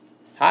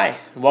Hi,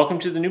 and welcome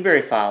to the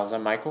Newberry Files.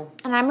 I'm Michael.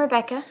 And I'm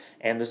Rebecca.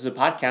 And this is a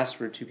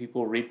podcast where two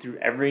people read through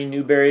every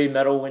Newbery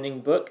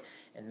Medal-winning book,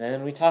 and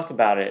then we talk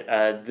about it.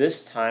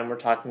 This time we're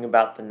talking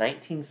about the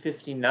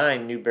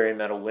 1959 Newbery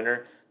Medal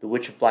winner, The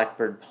Witch of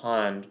Blackbird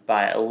Pond,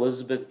 by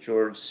Elizabeth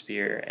George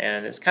Spear.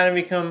 And it's kind of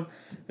become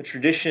a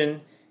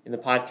tradition in the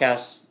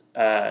podcast.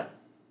 I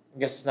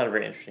guess it's not a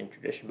very interesting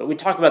tradition, but we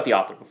talk about the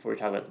author before we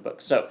talk about the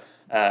book. So,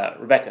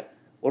 Rebecca,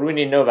 what do we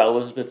need to know about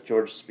Elizabeth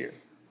George Spear?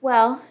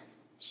 Well,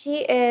 she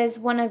is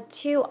one of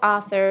two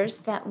authors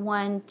that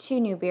won 2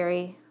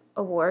 Newbery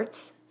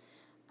Awards,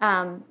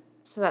 so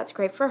that's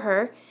great for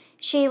her.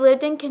 She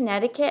lived in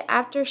Connecticut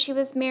after she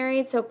was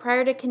married, so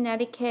prior to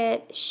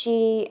Connecticut,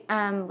 she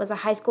was a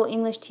high school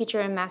English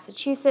teacher in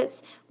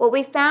Massachusetts. What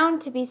we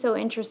found to be so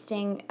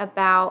interesting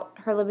about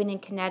her living in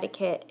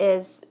Connecticut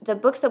is the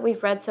books that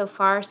we've read so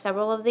far,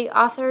 several of the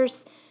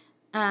authors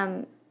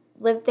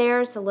lived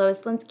there. So Lois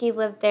Linsky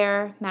lived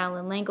there,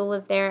 Madeline L'Engle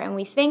lived there, and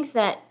we think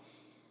that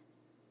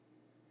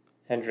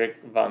Hendrik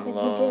von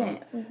Loon.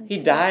 He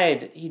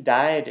died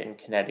in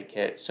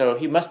Connecticut, so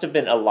he must have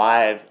been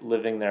alive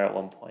living there at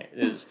one point.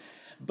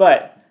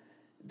 But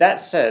that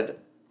said,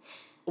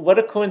 what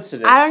a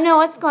coincidence. I don't know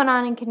what's going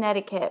on in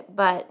Connecticut,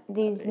 but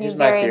these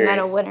Newbery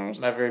Medal winners.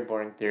 My very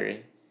boring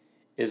theory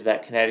is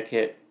that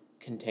Connecticut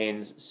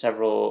contains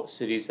several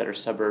cities that are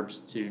suburbs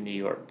to New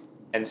York.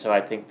 And so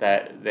I think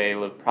that they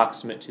live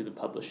proximate to the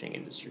publishing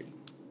industry.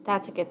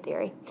 That's a good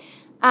theory.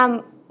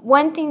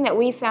 One thing that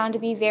we found to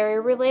be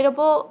very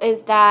relatable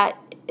is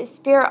that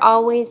Spear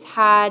always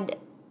had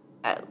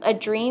a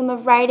dream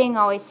of writing,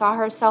 always saw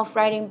herself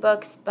writing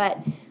books, but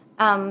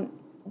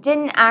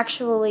didn't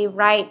actually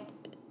write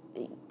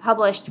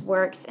published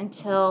works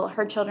until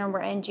her children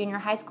were in junior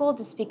high school,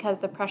 just because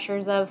the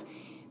pressures of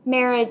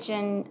marriage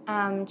and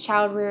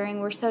child rearing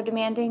were so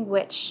demanding,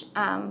 which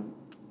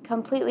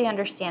completely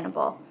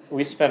understandable.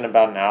 We spent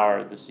about an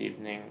hour this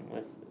evening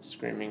with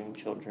screaming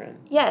children.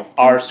 Yes.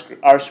 Our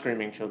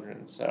screaming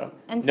children, so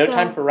no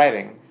time for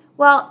writing.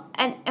 Well,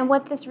 and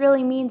what this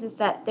really means is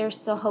that there's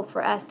still hope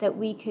for us that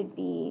we could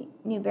be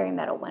Newbery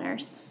Medal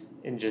winners.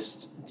 In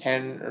just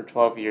 10 or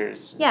 12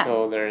 years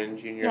until they're in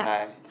junior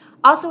high.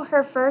 Also,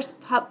 her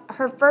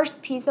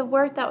first piece of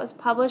work that was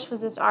published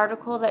was this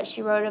article that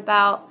she wrote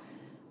about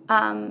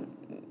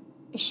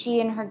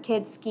she and her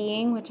kids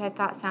skiing, which I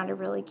thought sounded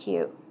really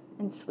cute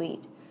and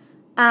sweet.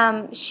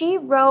 She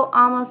wrote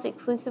almost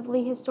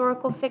exclusively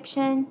historical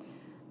fiction.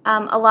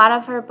 A lot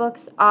of her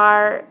books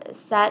are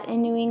set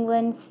in New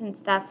England, since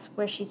that's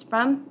where she's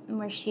from and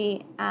where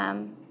she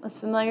was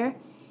familiar.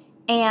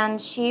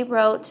 And she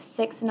wrote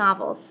 6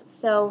 novels.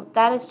 So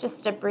that is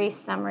just a brief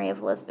summary of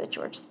Elizabeth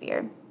George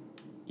Spear.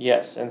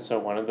 Yes, and so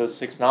one of those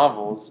 6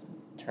 novels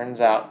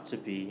turns out to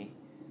be,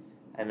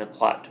 and a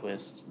plot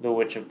twist, The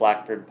Witch of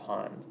Blackbird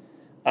Pond.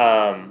 So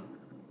I'm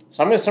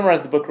going to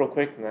summarize the book real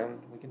quick, and then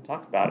we can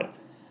talk about it.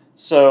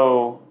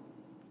 So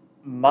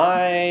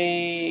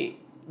my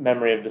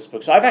memory of this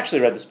book, so I've actually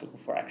read this book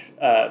before,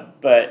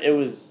 but it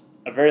was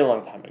a very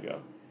long time ago.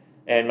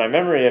 And my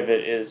memory of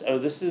it is,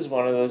 this is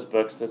one of those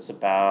books that's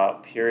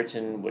about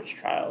Puritan witch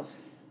trials.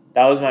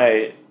 That was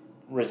my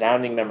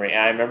resounding memory.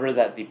 And I remember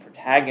that the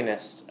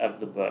protagonist of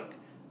the book,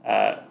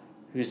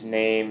 whose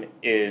name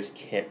is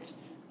Kit,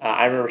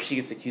 I remember she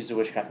gets accused of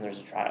witchcraft and there's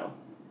a trial.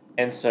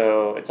 And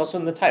so it's also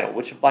in the title,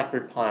 Witch of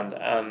Blackbird Pond.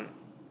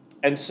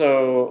 And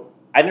so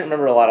I didn't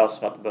remember a lot else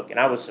about the book. And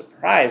I was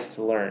surprised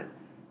to learn,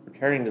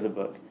 returning to the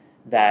book,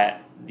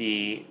 that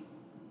the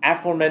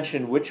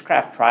aforementioned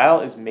witchcraft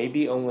trial is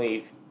maybe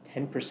only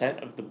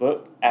 10% of the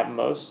book at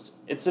most.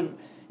 It's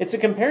a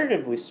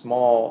comparatively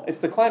small, it's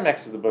the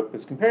climax of the book, but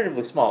it's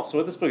comparatively small. So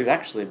what this book is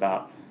actually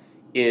about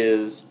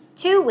is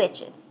 2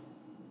 witches.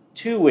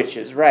 2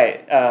 witches,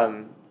 right.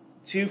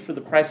 2 for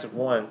the price of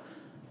 1.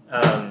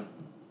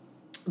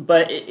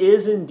 But it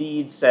is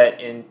indeed set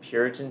in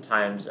Puritan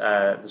times.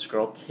 This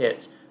girl,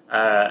 Kit,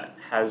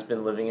 has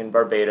been living in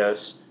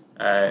Barbados.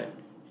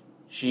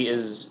 She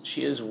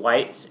is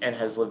white and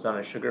has lived on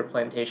a sugar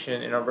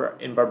plantation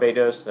in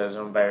Barbados that is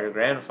owned by her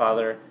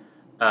grandfather,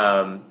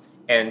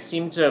 and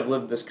seemed to have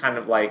lived this kind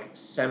of like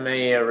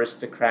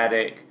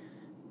semi-aristocratic,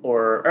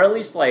 or at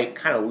least like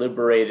kind of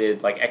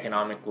liberated, like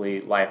economically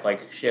life.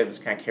 Like she had this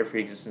kind of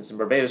carefree existence in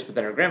Barbados, but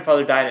then her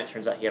grandfather died, and it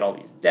turns out he had all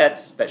these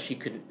debts that she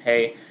couldn't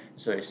pay,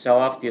 so they sell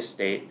off the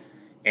estate,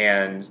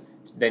 and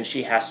then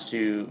she has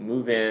to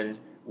move in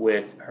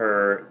with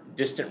her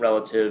distant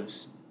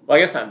relatives. Well,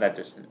 I guess not that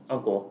distant.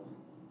 Uncle.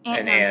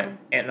 Aunt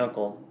and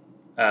uncle,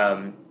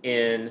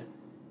 in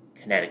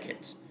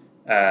Connecticut,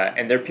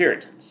 and they're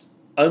Puritans.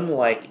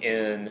 Unlike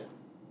in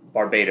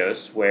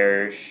Barbados,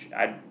 where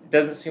it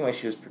doesn't seem like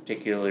she was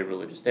particularly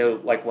religious. They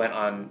like went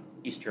on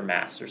Easter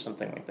Mass or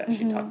something like that.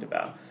 Mm-hmm. She talked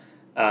about,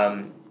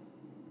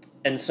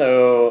 and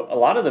so a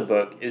lot of the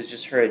book is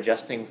just her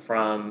adjusting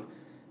from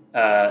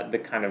the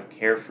kind of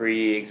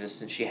carefree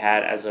existence she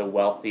had as a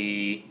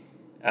wealthy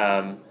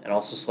and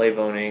also slave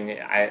owning.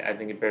 I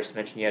think it bears to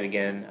mention yet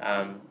again.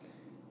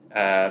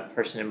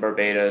 Person in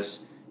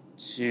Barbados,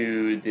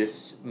 to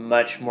this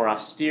much more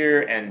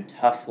austere and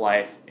tough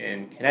life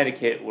in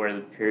Connecticut, where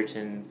the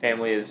Puritan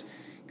family is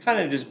kind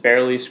of just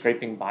barely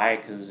scraping by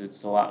because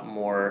it's a lot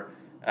more,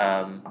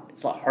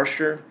 it's a lot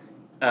harsher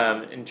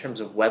in terms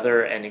of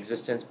weather and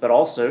existence, but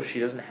also she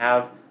doesn't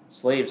have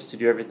slaves to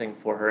do everything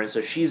for her, and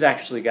so she's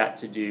actually got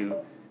to do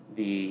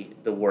the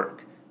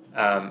work.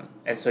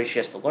 And so she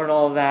has to learn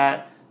all of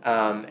that,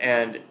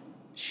 and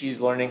she's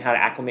learning how to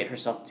acclimate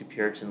herself to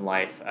Puritan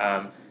life.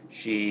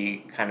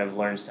 She kind of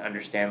learns to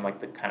understand like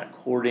the kind of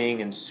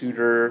courting and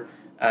suitor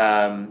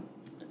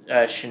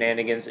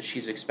shenanigans that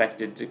she's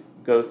expected to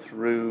go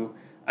through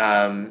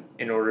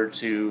in order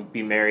to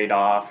be married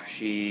off.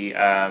 She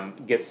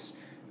gets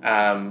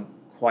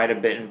quite a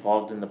bit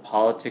involved in the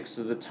politics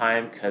of the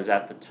time, because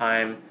at the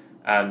time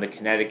the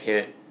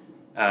Connecticut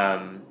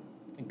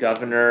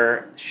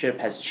governorship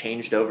has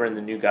changed over, and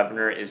the new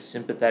governor is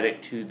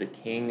sympathetic to the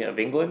King of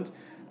England.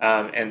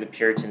 And the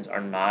Puritans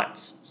are not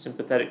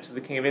sympathetic to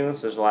the King of England,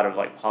 so there's a lot of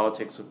like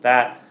politics with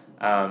that.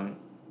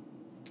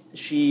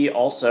 She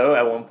also,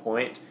 at one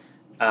point,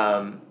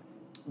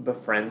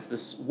 befriends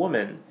this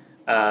woman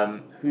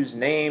whose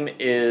name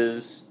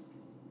is...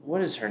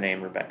 What is her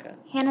name, Rebecca?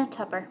 Hannah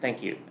Tupper.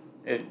 Thank you.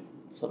 Her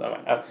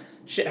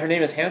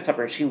name is Hannah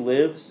Tupper, and she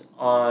lives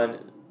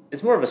on...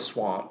 It's more of a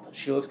swamp.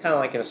 She lives kind of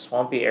like in a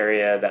swampy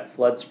area that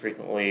floods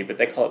frequently, but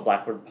they call it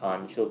Blackbird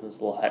Pond. She lives in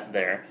this little hut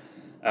there.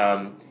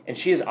 And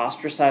she is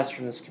ostracized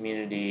from this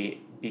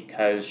community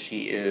because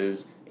she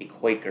is a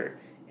Quaker.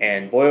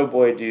 And boy, oh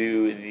boy,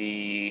 do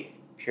the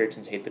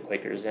Puritans hate the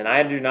Quakers. And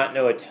I do not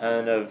know a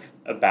ton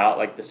about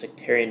like the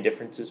sectarian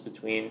differences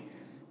between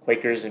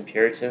Quakers and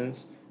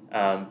Puritans.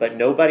 But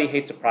nobody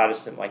hates a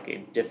Protestant like a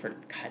different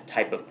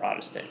type of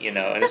Protestant,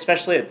 and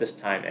especially at this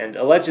time. And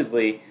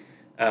allegedly,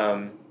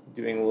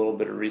 doing a little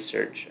bit of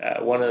research,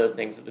 one of the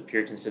things that the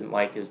Puritans didn't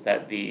like is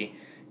that the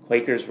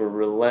Quakers were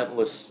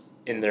relentless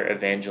in their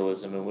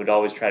evangelism and would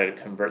always try to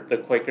convert the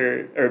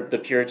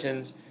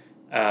Puritans.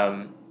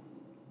 And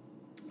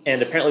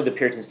apparently the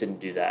Puritans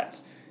didn't do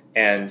that.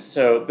 And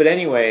so, but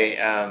anyway,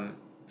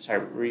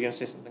 sorry, were you going to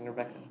say something,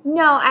 Rebecca?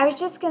 No, I was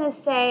just going to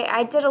say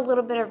I did a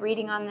little bit of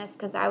reading on this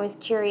because I was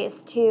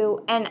curious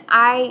too. And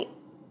I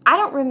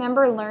don't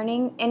remember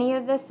learning any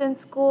of this in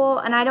school.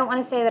 And I don't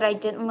want to say that I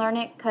didn't learn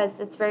it because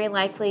it's very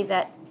likely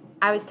that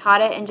I was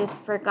taught it and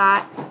just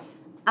forgot.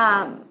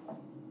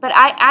 But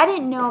I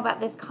didn't know about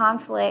this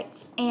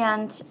conflict,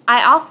 and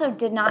I also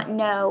did not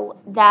know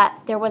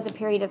that there was a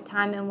period of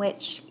time in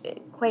which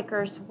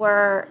Quakers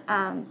were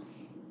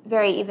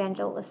very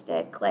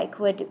evangelistic, like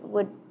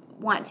would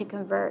want to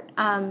convert.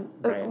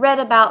 Right. Read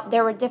about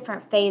there were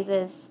different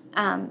phases,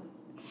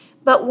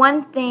 but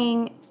one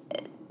thing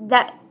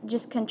that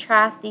just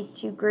contrasts these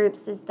two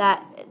groups is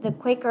that the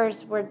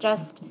Quakers were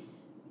just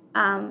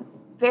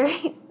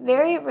very,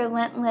 very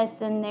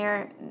relentless in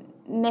their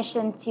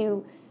mission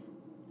to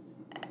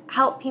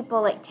help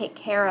people like take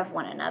care of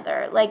one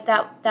another. Like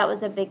that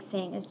was a big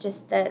thing. It's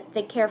just that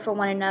they care for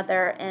one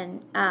another, and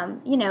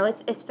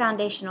it's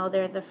foundational.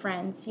 They're the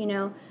friends,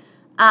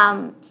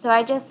 So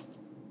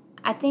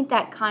I think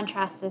that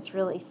contrast is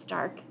really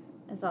stark.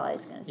 Is all I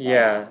was gonna say.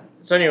 Yeah.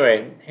 So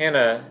anyway,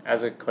 Hannah,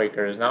 as a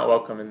Quaker, is not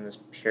welcome in this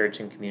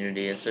Puritan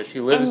community, and so she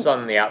lives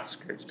on the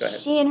outskirts. Go ahead.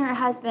 She and her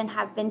husband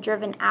have been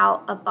driven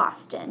out of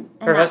Boston.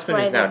 And her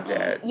husband is now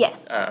dead.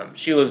 Yes.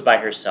 She lives by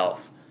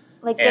herself.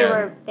 Like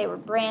they were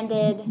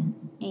branded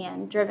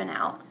and driven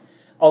out.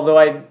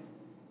 Although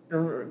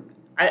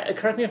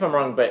correct me if I'm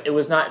wrong, but it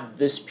was not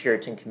this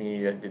Puritan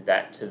community that did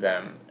that to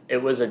them. It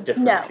was a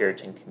different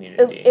Puritan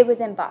community. It was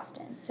in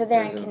Boston, so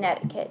they're in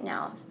Connecticut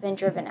now. Been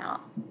driven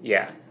out.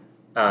 Yeah,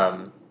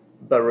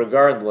 but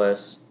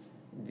regardless,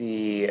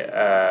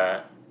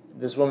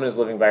 this woman is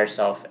living by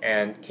herself,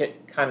 and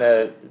Kit kind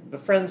of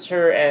befriends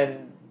her,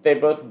 and they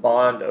both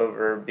bond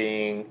over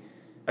being.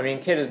 I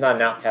mean, Kit is not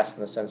an outcast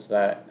in the sense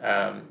that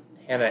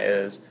Hannah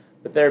is,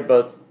 but they're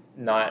both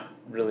not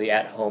really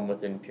at home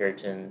within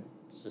Puritan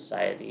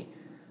society.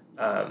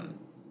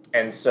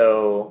 And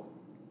so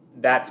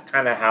that's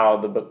kind of how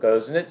the book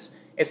goes. And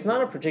it's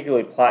not a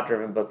particularly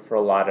plot-driven book for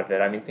a lot of it.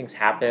 I mean, things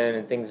happen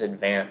and things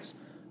advance.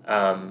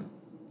 Kind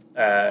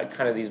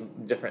of these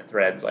different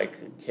threads,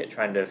 like Kit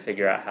trying to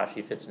figure out how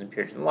she fits into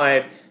Puritan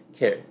life,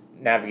 Kit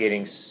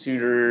navigating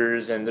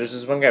suitors, and there's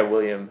this one guy,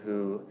 William,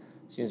 who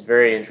seems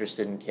very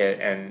interested in Kit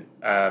and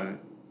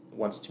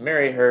wants to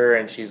marry her,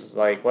 and she's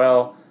like,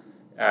 well,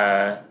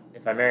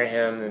 if I marry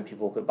him, then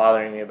people will quit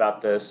bothering me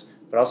about this,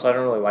 but also I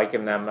don't really like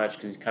him that much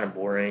because he's kind of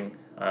boring,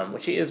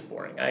 which he is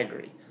boring, I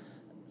agree.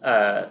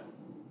 And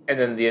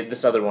then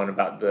this other one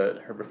about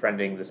her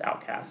befriending this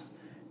outcast.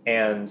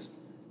 And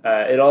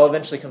it all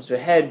eventually comes to a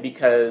head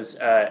because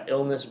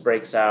illness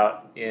breaks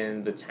out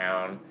in the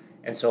town,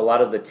 and so a lot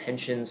of the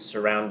tensions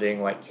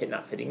surrounding like Kit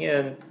not fitting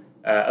in.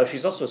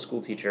 She's also a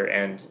school teacher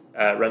and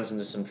runs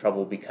into some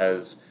trouble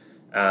because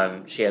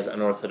she has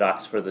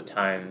unorthodox for the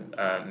time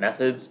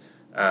methods,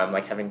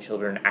 like having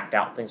children act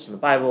out things from the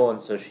Bible,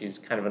 and so she's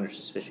kind of under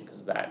suspicion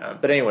because of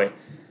that. But anyway,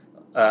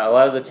 a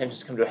lot of the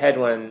tensions come to a head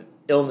when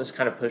illness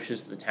kind of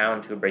pushes the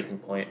town to a breaking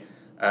point,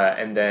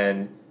 and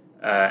then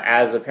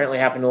as apparently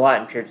happened a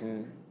lot in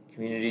Puritan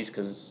communities,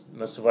 because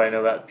most of what I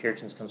know about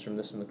Puritans comes from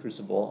this in the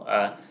Crucible.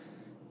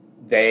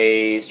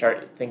 They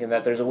start thinking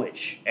that there's a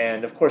witch,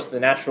 and of course, the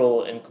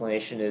natural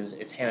inclination is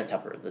it's Hannah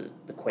Tupper,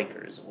 the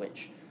Quaker, is a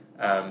witch.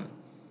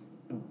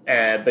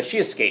 But she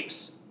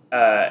escapes,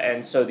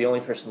 and so the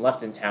only person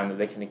left in town that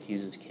they can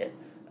accuse is Kit.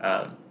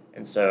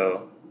 And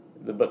so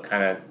the book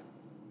kind of,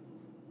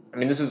 I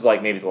mean, this is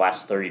like maybe the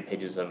last 30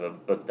 pages of a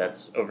book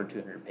that's over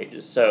 200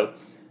 pages. So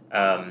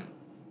I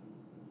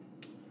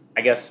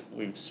guess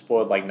we've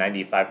spoiled like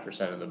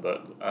 95% of the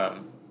book,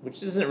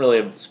 which isn't really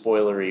a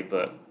spoilery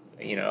book.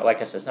 Like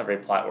I said, it's not very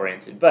plot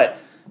oriented, but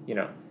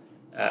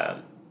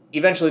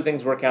eventually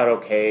things work out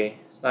okay.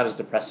 It's not as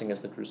depressing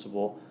as The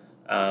Crucible,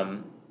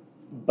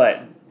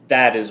 but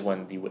that is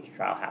when the witch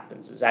trial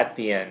happens. Is at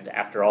the end,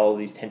 after all of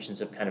these tensions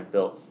have kind of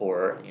built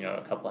for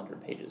a couple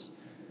hundred pages.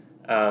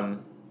 So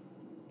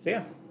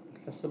yeah,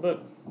 that's the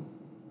book.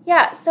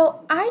 Yeah.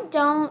 So I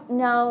don't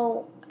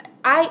know.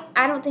 I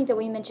don't think that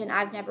we mentioned.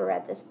 I've never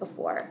read this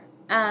before.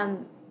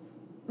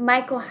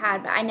 Michael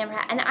had, but I never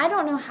had. And I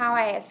don't know how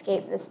I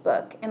escaped this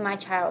book in my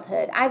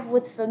childhood. I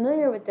was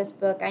familiar with this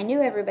book. I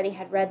knew everybody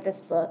had read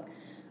this book,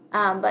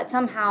 but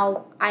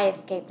somehow I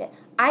escaped it.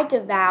 I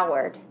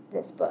devoured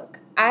this book.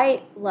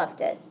 I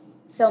loved it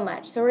so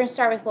much. So we're going to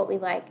start with what we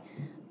like.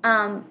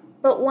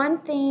 But one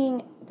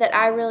thing that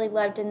I really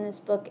loved in this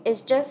book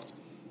is just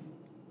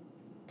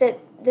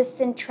the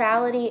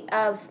centrality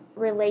of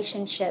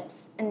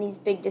relationships and these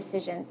big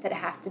decisions that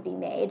have to be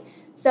made.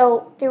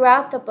 So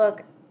throughout the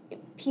book,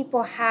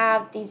 people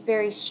have these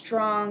very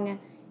strong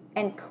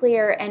and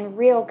clear and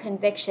real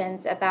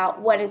convictions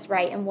about what is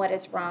right and what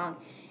is wrong.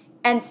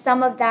 And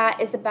some of that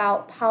is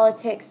about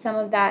politics, some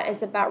of that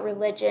is about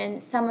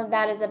religion, some of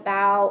that is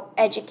about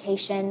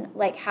education,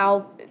 like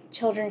how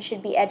children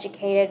should be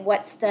educated,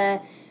 what's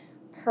the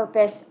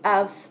purpose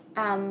of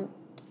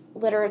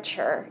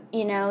literature.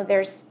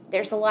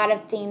 There's a lot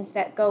of themes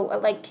that go,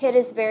 like Kit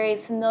is very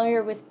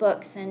familiar with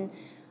books and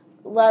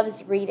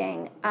loves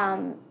reading.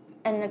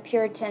 And the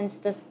Puritans,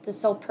 the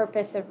sole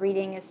purpose of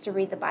reading is to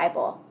read the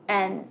Bible.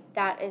 And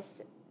that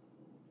is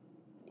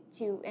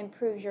to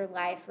improve your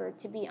life or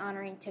to be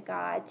honoring to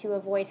God, to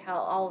avoid hell,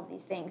 all of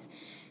these things.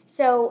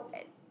 So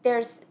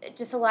there's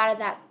just a lot of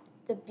that,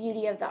 the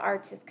beauty of the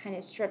arts is kind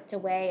of stripped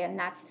away. And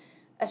that's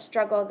a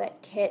struggle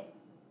that Kit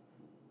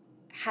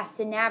has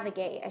to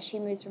navigate as she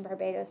moves from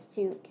Barbados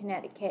to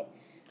Connecticut.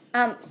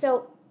 I just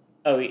want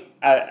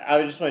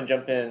to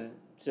jump in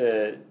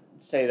to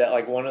say that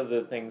like one of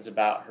the things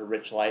about her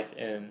rich life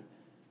in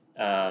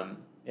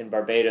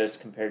Barbados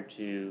compared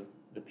to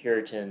the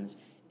Puritans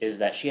is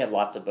that she had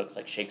lots of books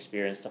like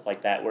Shakespeare and stuff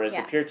like that, whereas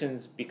the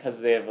Puritans,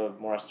 because they have a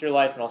more austere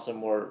life and also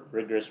more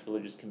rigorous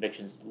religious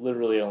convictions,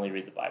 literally only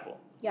read the Bible.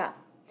 Yeah.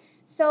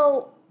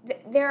 So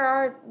there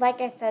are,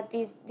 like I said,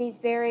 these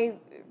very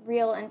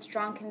real and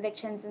strong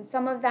convictions, and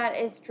some of that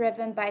is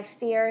driven by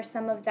fear,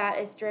 some of that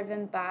is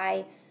driven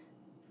by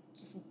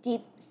just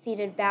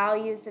deep-seated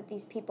values that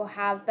these people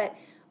have, but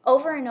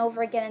over and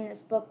over again in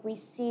this book, we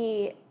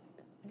see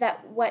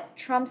that what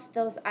trumps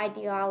those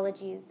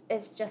ideologies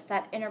is just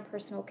that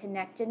interpersonal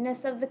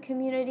connectedness of the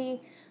community.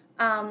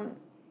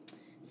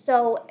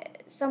 So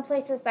some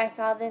places I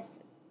saw this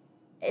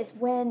is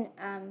when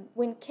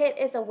Kit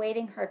is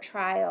awaiting her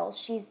trial,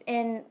 she's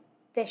in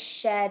the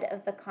shed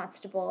of the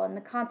constable, and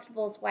the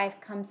constable's wife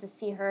comes to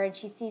see her, and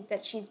she sees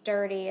that she's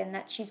dirty and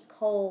that she's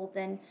cold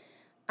and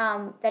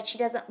that she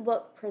doesn't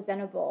look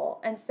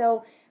presentable. And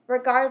so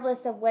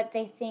regardless of what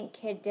they think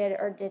Kit did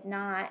or did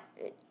not,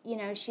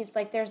 she's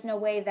like, there's no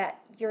way that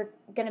you're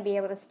going to be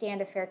able to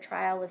stand a fair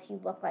trial if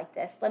you look like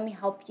this. Let me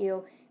help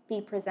you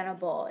be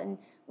presentable, and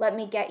let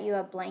me get you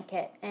a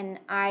blanket. And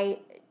I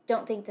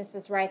don't think this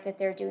is right that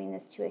they're doing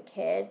this to a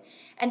kid.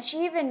 And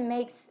she even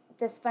makes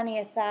this funny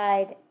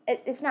aside.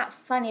 It's not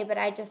funny, but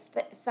I just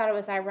thought it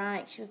was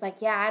ironic. She was like,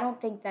 yeah, I don't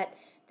think that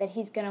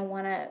he's going to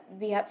want to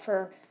be up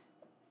for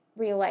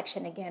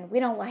re-election again. We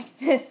don't like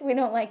this. We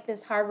don't like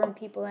this harboring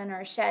people in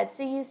our shed.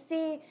 So you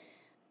see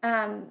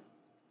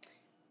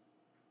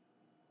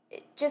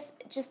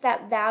just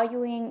that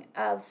valuing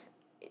of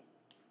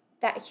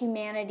that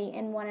humanity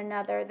in one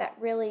another that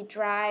really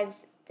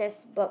drives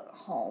this book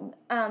home.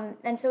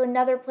 And so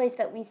another place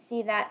that we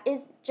see that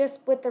is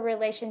just with the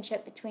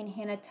relationship between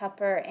Hannah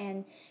Tupper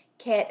and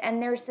Kit. And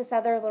there's this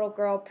other little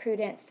girl,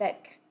 Prudence,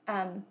 that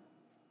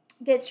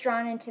gets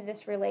drawn into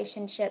this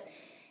relationship.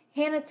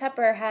 Hannah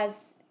Tupper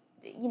has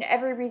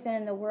every reason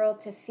in the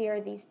world to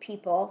fear these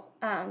people,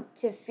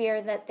 to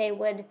fear that they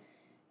would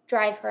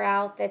drive her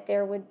out, that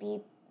there would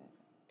be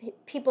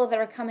people that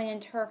are coming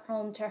into her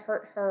home to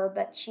hurt her,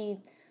 but she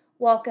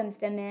welcomes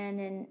them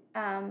in,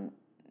 and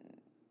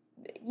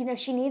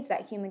she needs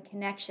that human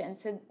connection.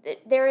 So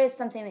there is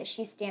something that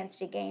she stands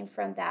to gain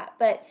from that.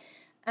 But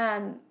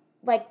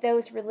like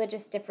those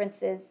religious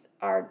differences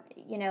are,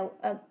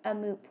 a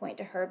moot point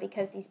to her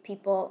because these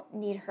people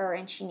need her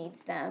and she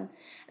needs them.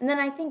 And then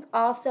I think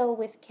also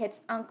with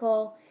Kit's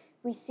uncle,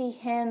 we see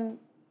him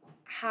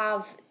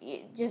have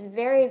just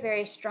very,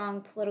 very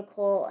strong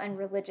political and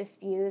religious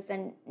views,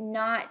 and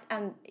not,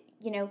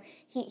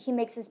 he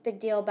makes this big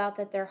deal about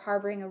that they're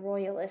harboring a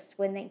royalist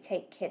when they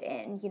take Kit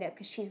in,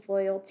 because she's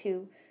loyal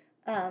to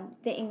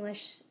the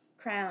English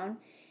crown.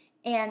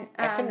 And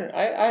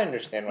I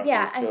understand why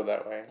people feel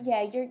that way.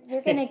 Yeah,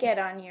 you're gonna get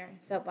on your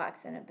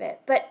soapbox in a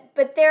bit,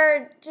 but there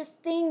are just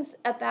things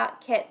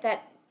about Kit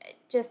that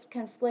just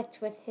conflict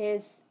with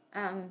his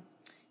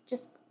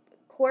just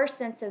core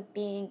sense of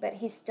being, but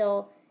he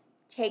still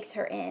takes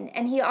her in,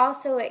 and he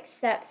also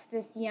accepts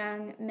this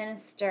young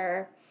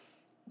minister,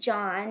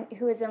 John,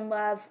 who is in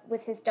love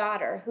with his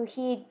daughter, who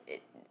he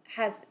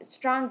has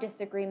strong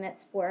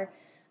disagreements for.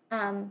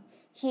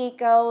 He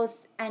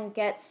goes and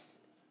gets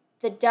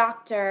the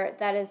doctor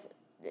that is,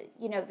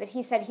 that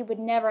he said he would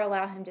never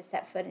allow him to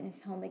set foot in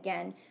his home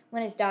again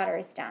when his daughter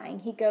is dying.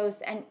 He goes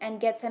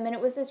and gets him, and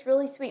it was this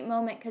really sweet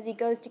moment because he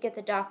goes to get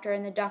the doctor,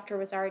 and the doctor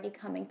was already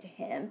coming to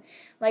him.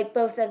 Like,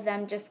 both of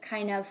them just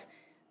kind of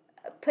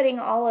putting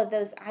all of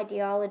those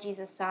ideologies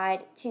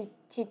aside to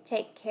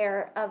take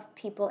care of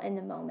people in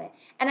the moment.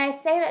 And I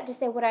say that to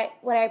say what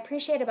I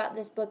appreciate about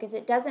this book is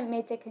it doesn't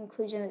make the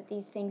conclusion that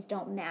these things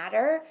don't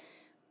matter,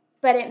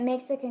 but it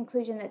makes the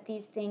conclusion that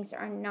these things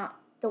are not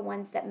the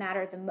ones that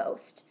matter the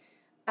most.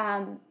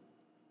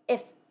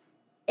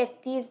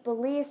 If these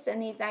beliefs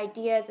and these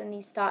ideas and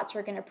these thoughts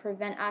are going to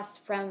prevent us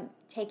from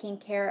taking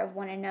care of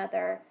one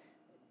another,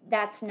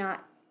 that's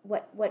not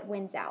what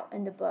wins out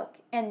in the book.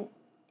 And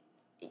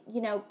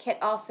Kit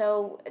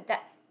also,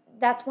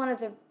 that's one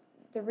of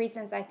the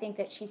reasons I think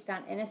that she's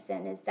found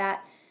innocent is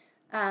that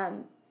like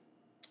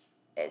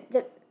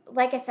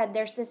I said,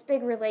 there's this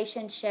big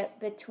relationship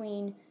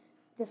between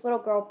this little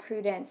girl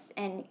Prudence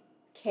and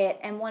Kit,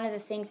 and one of the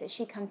things that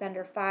she comes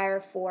under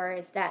fire for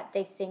is that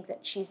they think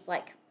that she's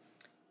like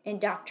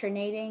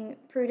indoctrinating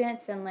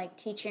Prudence and like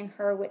teaching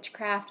her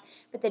witchcraft.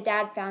 But the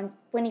dad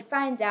when he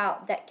finds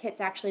out that Kit's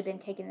actually been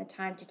taking the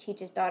time to teach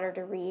his daughter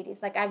to read,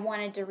 he's like, I've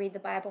wanted to read the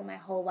Bible my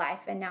whole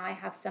life, and now I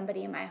have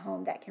somebody in my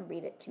home that can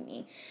read it to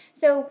me.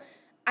 So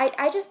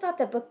I just thought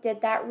the book did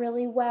that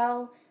really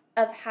well,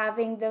 of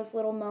having those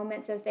little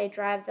moments as they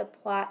drive the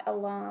plot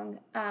along.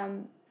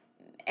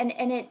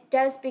 And it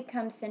does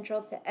become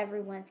central to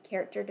everyone's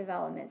character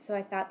development. So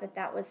I thought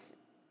that was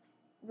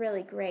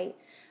really great.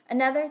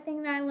 Another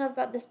thing that I love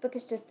about this book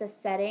is just the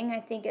setting. I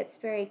think it's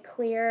very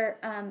clear.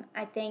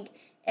 I think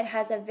it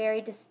has a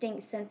very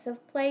distinct sense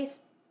of place.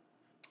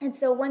 And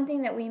so one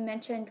thing that we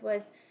mentioned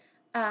was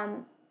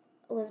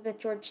Elizabeth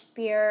George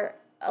Spear.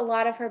 A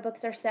lot of her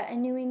books are set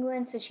in New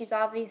England, so she's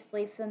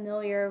obviously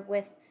familiar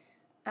with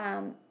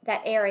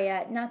that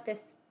area. Not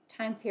this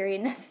time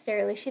period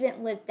necessarily. She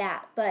didn't live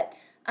that, but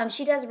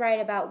she does write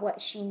about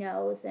what she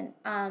knows.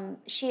 And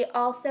she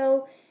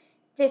also,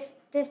 this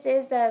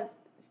is a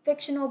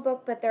fictional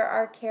book, but there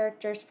are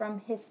characters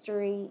from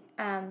history,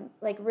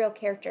 like real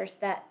characters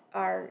that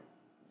are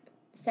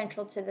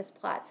central to this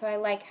plot. So I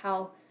like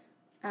how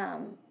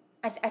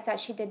I thought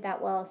she did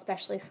that well,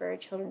 especially for a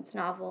children's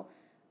novel,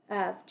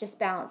 just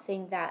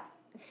balancing that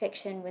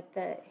fiction with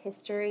the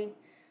history.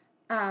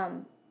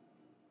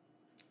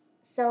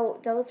 So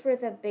those were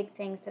the big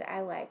things that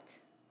I liked.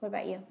 What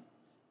about you?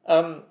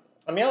 I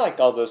mean, I like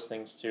all those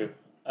things too.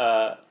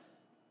 I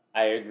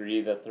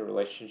agree that the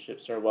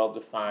relationships are well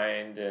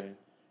defined, and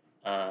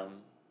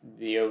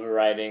the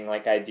overriding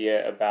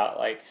idea about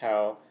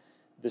how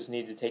this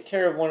need to take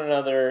care of one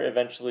another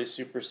eventually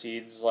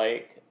supersedes all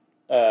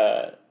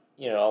the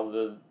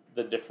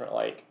different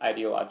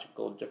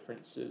ideological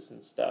differences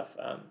and stuff.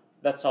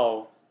 That's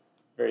all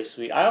very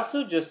sweet. I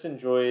also just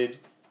enjoyed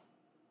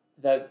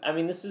that. I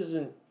mean, this is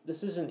an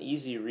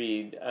easy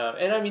read,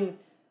 and I mean,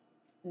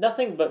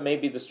 nothing but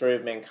maybe The Story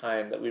of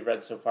Mankind that we've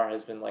read so far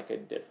has been a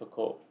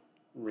difficult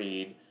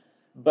read,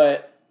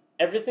 but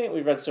everything that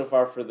we've read so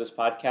far for this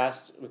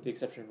podcast, with the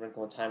exception of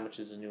Wrinkle in Time, which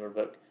is a newer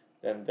book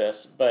than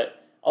this,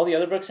 but all the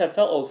other books have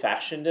felt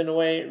old-fashioned in a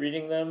way,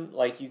 reading them.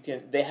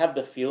 They have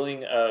the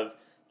feeling of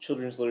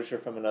children's literature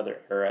from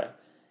another era.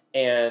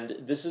 And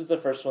this is the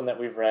first one that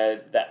we've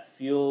read that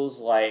feels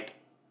like,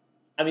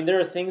 I mean, there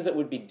are things that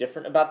would be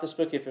different about this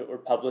book if it were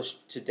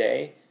published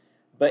today,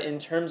 but in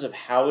terms of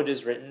how it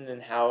is written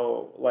and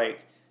how,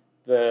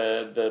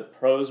 the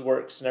prose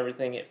works and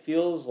everything, it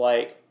feels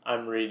like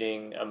I'm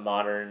reading a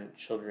modern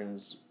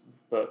children's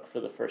book for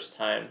the first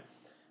time.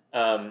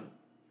 And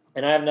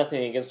I have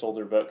nothing against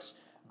older books,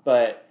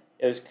 but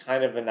it was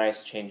kind of a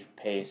nice change of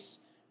pace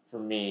for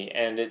me.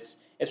 And it's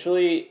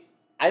really,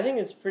 I think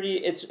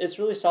it's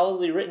really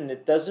solidly written.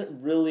 It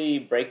doesn't really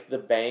break the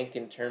bank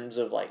in terms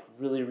of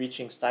really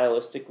reaching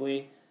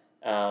stylistically,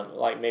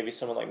 maybe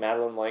someone like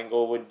Madeleine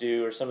L'Engle would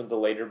do, or some of the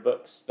later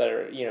books that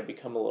are,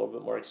 become a little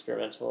bit more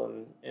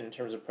experimental in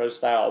terms of prose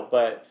style.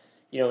 But,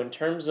 in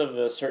terms of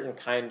a certain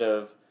kind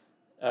of,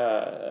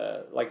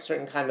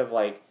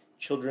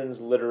 children's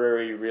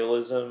literary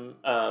realism,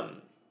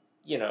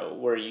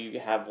 where you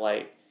have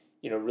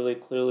really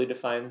clearly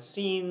defined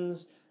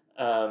scenes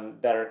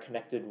that are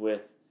connected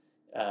with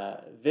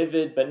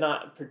vivid but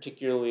not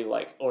particularly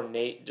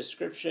ornate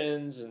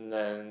descriptions, and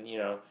then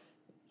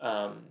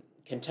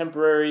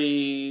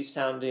contemporary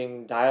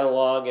sounding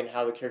dialogue and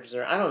how the characters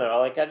are. I don't know.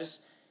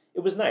 it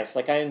was nice.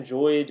 Like I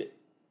enjoyed,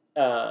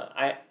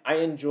 I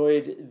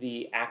enjoyed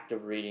the act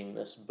of reading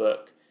this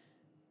book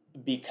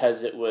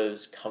because it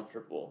was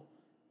comfortable.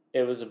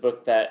 It was a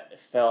book that I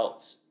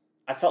felt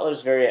it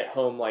was very at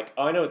home. Like,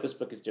 oh, I know what this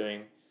book is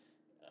doing,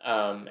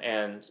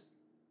 and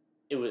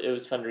it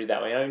was fun to read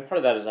that way. I mean, part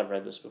of that is I've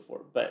read this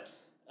before, but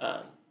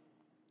um,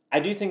 I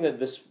do think that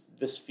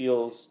this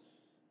feels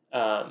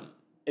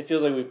it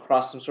feels like we've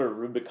crossed some sort of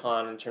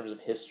Rubicon in terms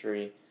of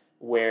history,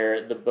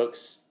 where the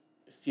books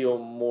feel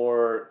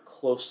more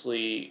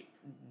closely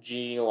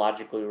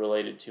genealogically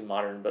related to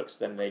modern books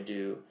than they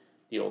do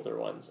the older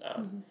ones.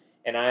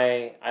 And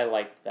I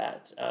liked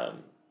that.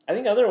 I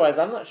think otherwise,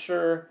 I'm not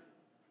sure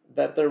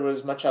that there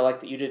was much I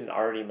liked that you didn't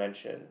already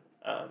mention.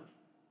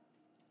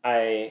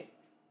 I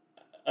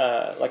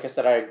like I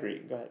said, I agree.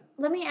 Go ahead.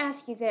 Let me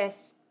ask you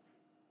this,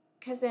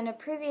 because in a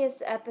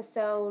previous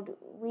episode,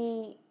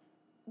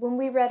 when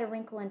we read A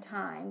Wrinkle in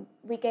Time,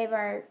 we gave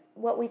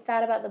what we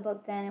thought about the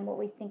book then and what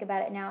we think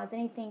about it now. Has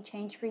anything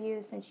changed for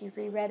you since you've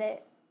reread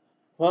it?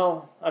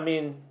 Well, I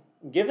mean,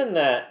 given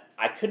that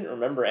I couldn't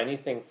remember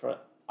anything from,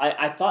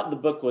 I thought the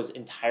book was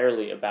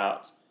entirely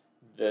about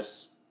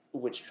this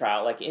witch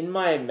trial. Like in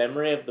my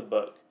memory of the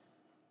book,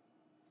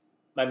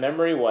 my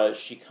memory was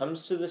she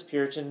comes to this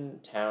Puritan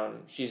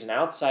town. She's an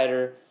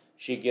outsider.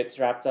 She gets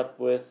wrapped up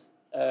with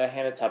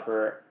Hannah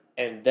Tupper,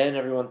 and then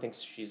everyone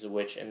thinks she's a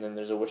witch, and then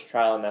there's a witch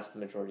trial, and that's the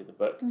majority of the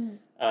book.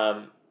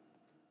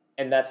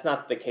 And that's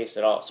not the case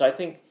at all. So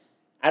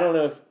I don't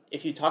know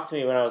if you talked to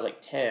me when I was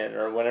like 10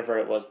 or whenever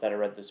it was that I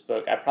read this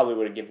book, I probably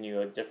would have given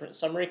you a different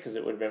summary because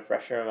it would have been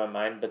fresher in my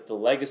mind. But the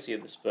legacy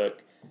of this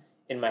book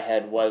in my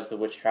head was the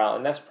witch trial,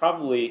 and that's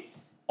probably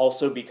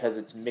also because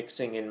it's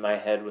mixing in my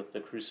head with the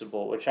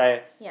Crucible, which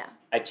I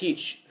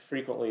teach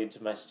frequently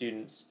to my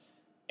students.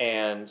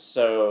 And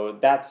so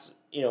that's,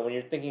 when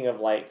you're thinking of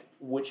like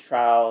witch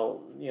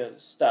trial,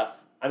 stuff,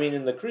 I mean,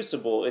 in the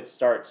Crucible, it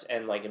starts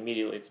and like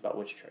immediately it's about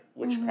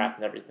witchcraft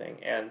and everything.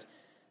 And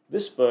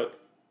this book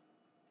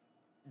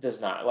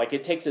does not. Like,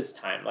 it takes its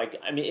time. Like,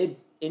 I mean, it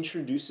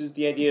introduces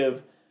the idea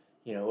of,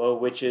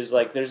 witches.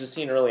 Like, there's a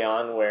scene early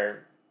on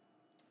where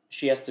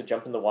she has to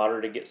jump in the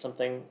water to get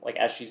something, like,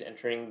 as she's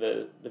entering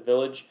the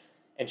village,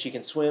 and she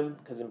can swim,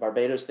 because in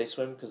Barbados they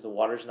swim because the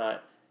water's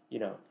not,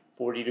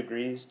 40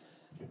 degrees.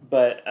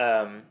 But,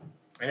 and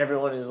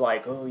everyone is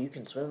like, oh, you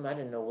can swim? I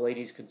didn't know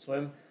ladies could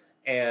swim.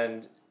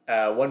 And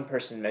one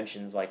person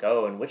mentions, like,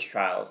 oh, in witch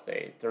trials,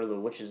 they throw the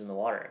witches in the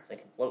water if they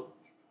can float.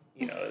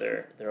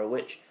 They're a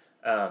witch.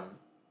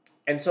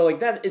 And so, like,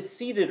 that, it's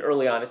seeded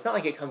early on. It's not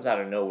like it comes out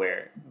of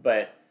nowhere,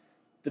 but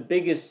the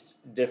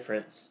biggest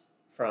difference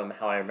from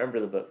how I remember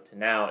the book to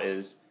now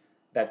is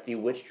that the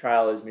witch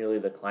trial is merely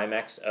the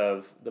climax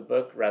of the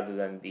book rather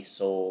than the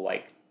sole,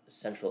 like,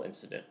 central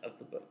incident of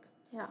the book.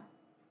 Yeah.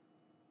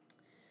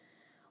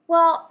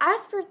 Well,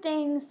 as for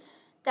things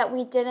that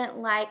we didn't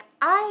like,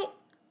 I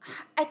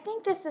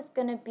think this is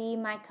going to be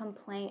my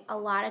complaint a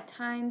lot of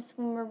times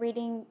when we're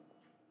reading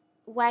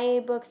YA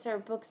books or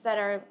books that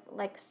are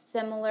like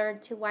similar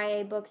to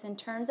YA books in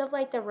terms of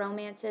like the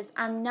romances.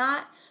 I'm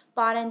not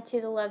bought into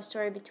the love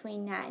story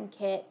between Nat and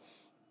Kit.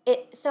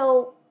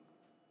 So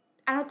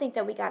I don't think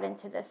that we got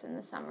into this in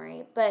the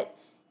summary, but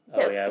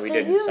we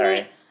didn't.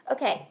 Sorry.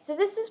 Okay, so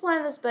this is one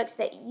of those books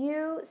that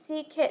you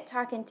see Kit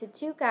talking to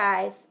two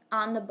guys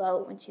on the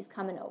boat when she's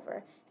coming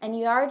over, and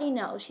you already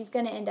know she's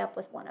going to end up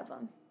with one of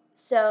them.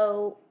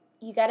 So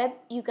you gotta,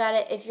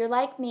 if you're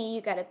like me,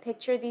 you gotta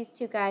picture these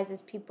two guys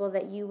as people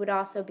that you would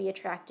also be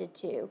attracted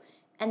to,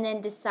 and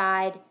then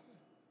decide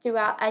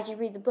throughout as you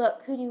read the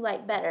book who do you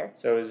like better.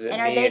 So is it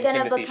me and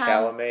Timothy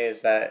Chalamet?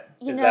 Is that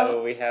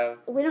what we have?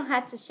 We don't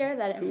have to share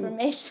that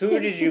information. Who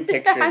did you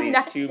picture these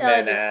two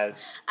men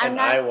as?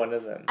 I one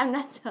of them. I'm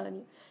not telling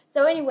you.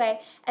 So anyway,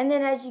 and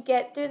then as you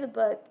get through the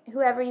book,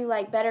 whoever you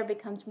like better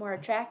becomes more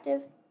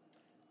attractive.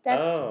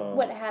 That's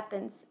what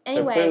happens.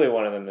 Anyway, so clearly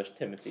one of them is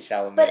Timothy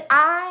Chalamet. But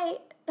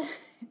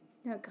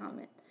no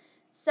comment.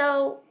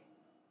 So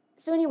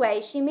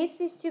anyway, she meets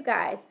these two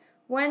guys.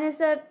 One is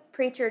a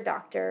preacher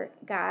doctor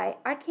guy.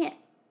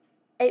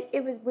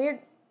 It was weird.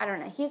 I don't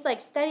know. He's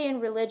like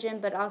studying religion,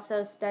 but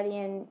also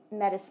studying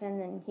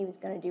medicine, and he was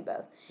going to do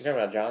both. You talking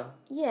about John?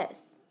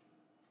 Yes.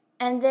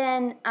 And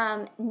then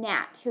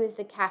Nat, who is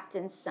the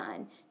captain's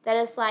son, that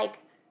is like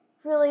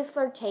really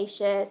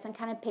flirtatious and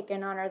kind of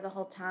picking on her the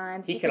whole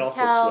time. He can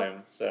also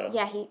swim, so.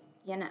 Yeah,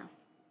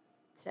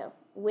 so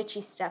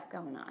witchy stuff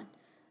going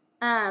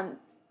on.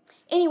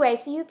 Anyway,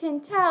 so you can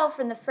tell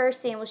from the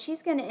first scene, well,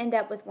 she's going to end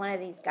up with one of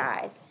these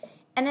guys.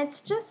 And it's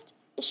just,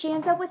 she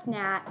ends up with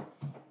Nat,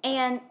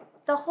 and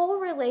the whole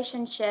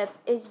relationship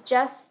is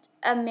just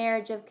a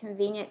marriage of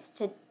convenience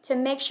to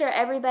make sure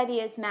everybody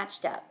is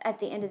matched up at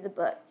the end of the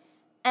book.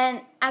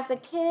 And as a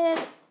kid,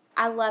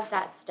 I love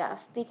that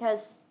stuff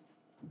because,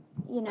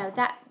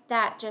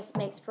 that just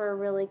makes for a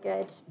really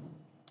good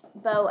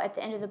bow at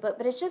the end of the book.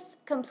 But it's just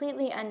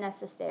completely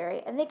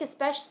unnecessary. I think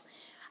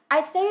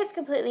I say it's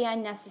completely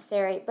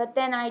unnecessary, but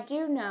then I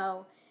do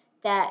know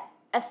that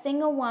a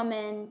single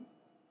woman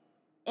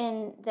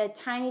in the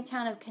tiny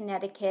town of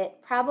Connecticut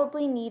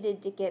probably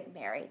needed to get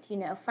married,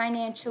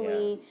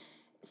 financially,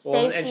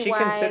 Well, and she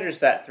considers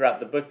that throughout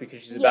the book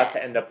because she's about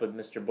to end up with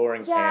Mr.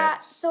 Boring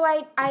Pants. So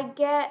I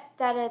get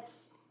that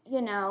it's,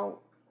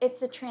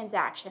 it's a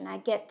transaction. I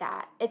get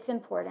that. It's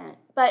important.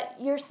 But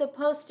you're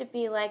supposed to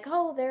be like,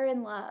 oh, they're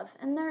in love.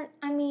 And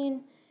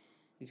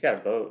He's got a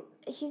boat.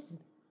 He's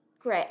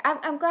great.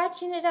 I'm glad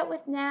she ended up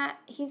with Nat.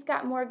 He's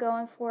got more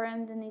going for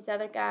him than these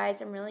other guys.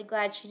 I'm really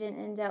glad she didn't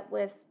end up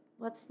with,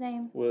 what's his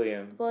name?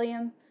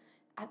 William.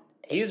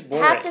 He's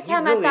boring. Half the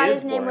time really I thought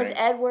his name was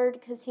Edward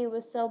because he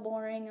was so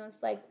boring. It was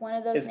like one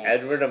of those names. Is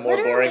Edward a more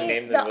boring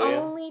name than William?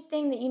 The only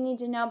thing that you need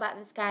to know about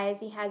this guy is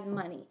he has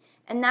money.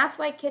 And that's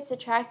why Kit's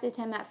attracted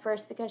to him at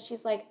first, because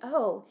she's like,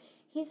 oh,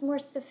 he's more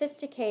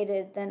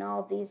sophisticated than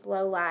all these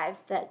low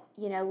lives that,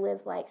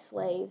 live like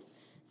slaves.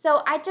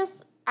 So I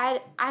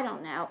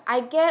don't know. I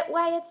get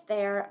why it's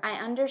there. I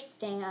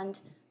understand,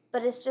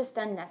 but it's just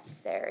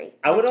unnecessary.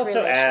 I would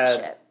also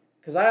add,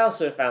 because I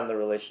also found the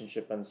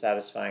relationship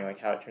unsatisfying, like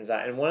how it turns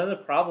out. And one of the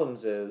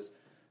problems is,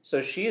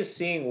 so she is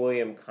seeing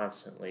William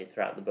constantly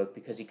throughout the book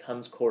because he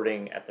comes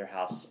courting at their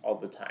house all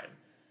the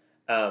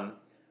time.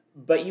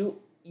 But you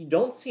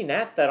don't see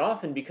Nat that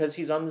often because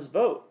he's on this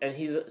boat and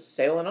he's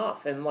sailing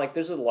off. And like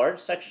there's a large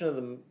section of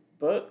the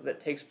book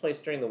that takes place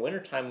during the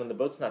wintertime when the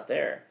boat's not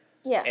there.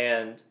 Yeah.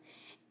 And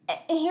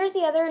here's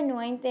the other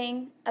annoying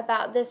thing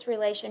about this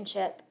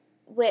relationship,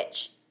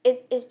 which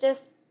is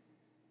just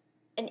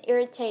an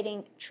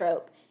irritating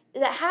trope,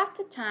 is that half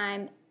the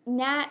time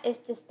Nat is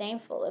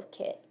disdainful of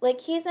Kit.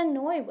 Like, he's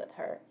annoyed with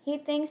her. He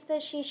thinks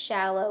that she's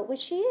shallow, which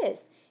she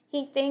is.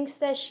 He thinks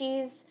that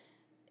she's,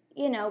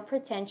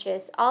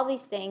 pretentious, all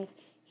these things.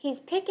 He's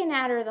picking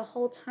at her the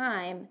whole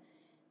time.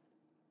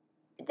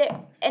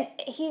 And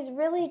he's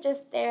really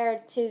just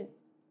there to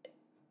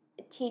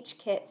teach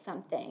Kit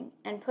something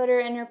and put her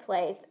in her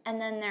place, and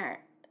then they're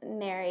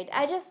married.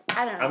 I don't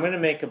know. I'm going to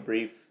make a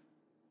brief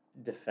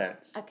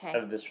defense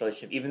of this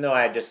relationship, even though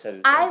I just said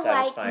it's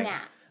unsatisfying. Like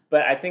Nat.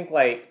 But I think,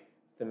 like,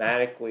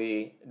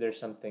 thematically, there's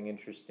something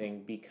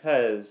interesting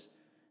because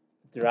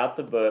throughout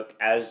the book,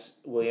 as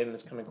William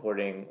is coming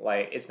courting,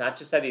 like, it's not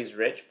just that he's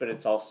rich, but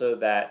it's also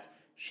that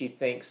she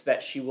thinks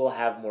that she will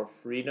have more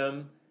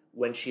freedom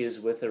when she is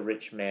with a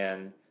rich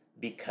man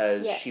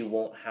because she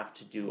won't have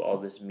to do all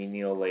this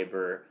menial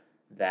labor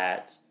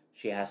that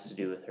she has to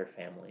do with her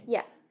family.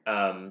 Yeah.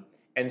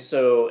 And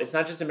so it's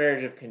not just a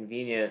marriage of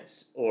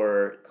convenience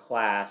or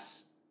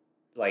class,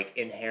 like,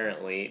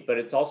 inherently, but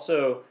it's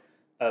also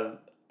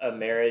a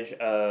marriage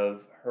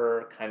of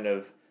her kind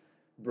of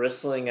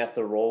bristling at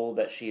the role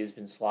that she has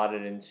been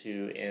slotted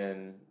into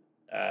in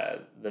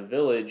the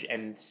village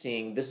and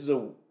seeing this is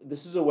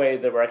a way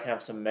that where I can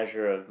have some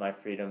measure of my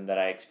freedom that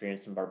I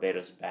experienced in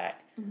Barbados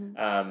back.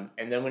 Mm-hmm.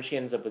 And then when she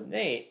ends up with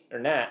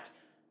Nat,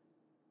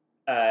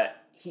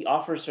 he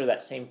offers her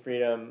that same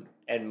freedom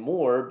and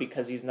more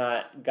because he's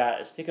not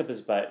got a stick up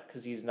his butt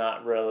because he's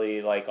not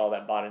really like all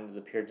that bought into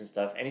the Puritan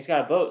stuff, and he's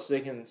got a boat so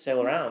they can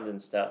sail around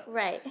and stuff.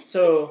 Right.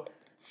 So,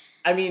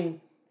 I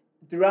mean,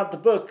 throughout the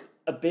book,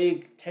 a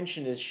big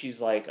tension is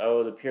she's like,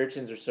 oh, the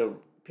Puritan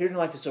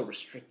life is so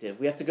restrictive.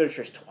 We have to go to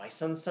church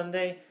twice on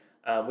Sunday.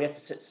 We have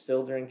to sit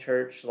still during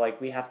church. Like,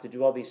 we have to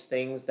do all these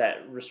things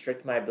that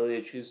restrict my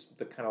ability to choose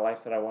the kind of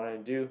life that I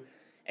wanted to do.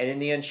 And in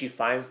the end, she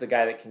finds the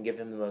guy that can give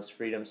him the most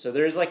freedom. So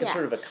there's like a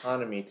sort of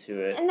economy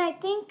to it. And I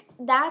think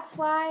that's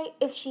why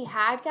if she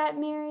had got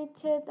married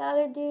to the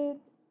other dude,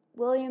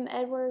 William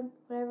Edward,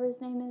 whatever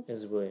his name is. It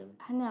was William.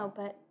 I know,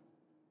 but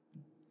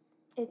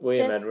it's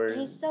William Edward.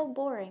 He's so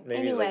boring.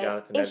 Maybe anyway, he's like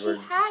Jonathan if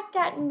Edwards. she had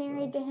gotten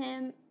married to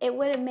him, it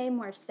would have made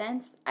more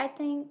sense, I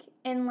think,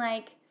 in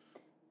like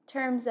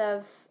terms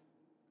of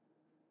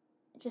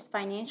just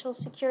financial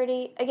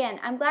security. Again,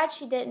 I'm glad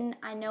she didn't.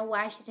 I know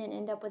why she didn't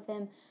end up with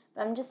him.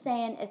 But I'm just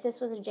saying, if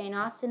this was a Jane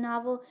Austen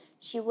novel,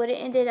 she would have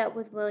ended up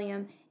with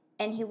William,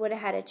 and he would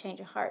have had a change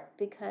of heart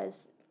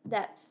because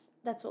that's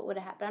what would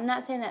have happened. I'm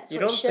not saying that's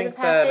what should have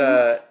happened. You don't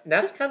think that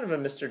Nat's kind of a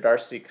Mr.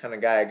 Darcy kind of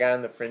guy, a guy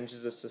on the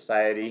fringes of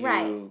society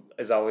who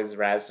is always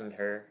razzing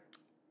her.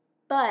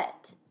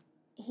 But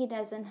he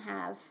doesn't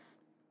have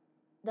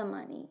the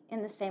money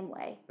in the same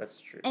way. That's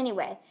true.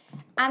 Anyway,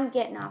 I'm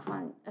getting off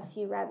on a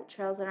few rabbit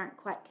trails that aren't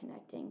quite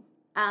connecting.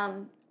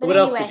 But what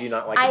else did you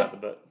not like about the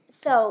book?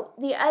 So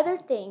the other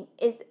thing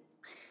is,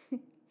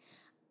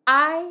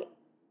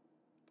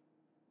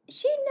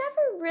 she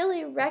never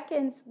really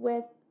reckons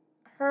with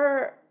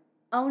her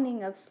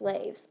owning of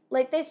slaves.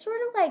 Like, they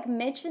sort of like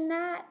mention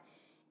that,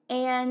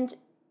 and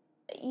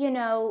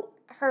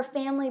her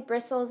family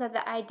bristles at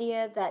the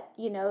idea that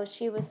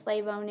she was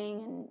slave owning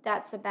and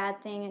that's a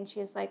bad thing, and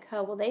she's like,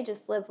 oh well, they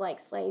just live like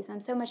slaves. I'm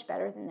so much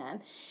better than them,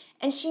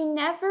 and she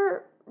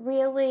never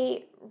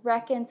really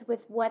reckons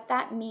with what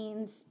that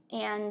means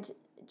and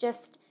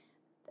just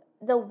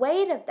the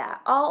weight of that.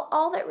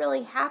 All that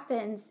really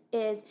happens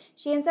is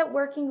she ends up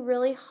working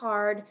really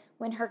hard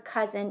when her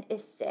cousin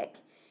is sick.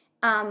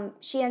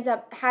 She ends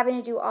up having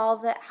to do all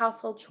the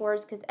household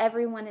chores because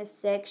everyone is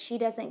sick. She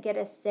doesn't get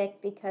as sick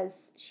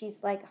because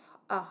she's like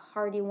a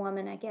hardy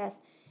woman, I guess.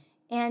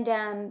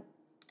 And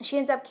she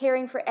ends up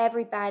caring for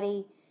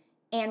everybody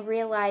and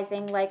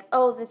realizing like,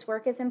 oh, this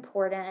work is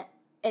important.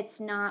 It's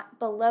not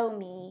below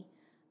me.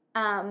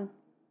 And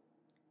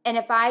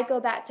if I go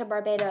back to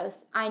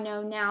Barbados, I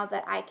know now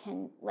that I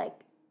can like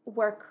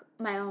work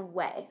my own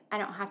way. I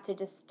don't have to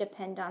just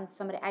depend on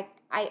somebody.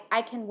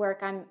 I can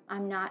work.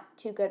 I'm not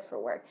too good for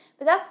work.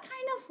 But that's kind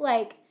of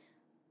like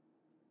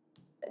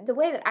the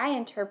way that I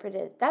interpret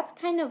it. That's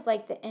kind of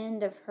like the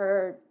end of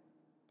her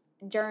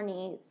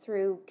journey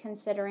through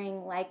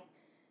considering like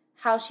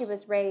how she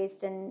was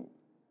raised and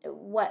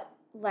what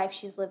life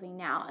she's living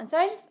now. And so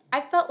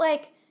I felt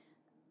like,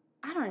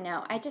 I don't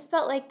know, I just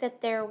felt like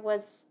that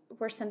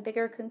were some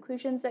bigger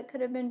conclusions that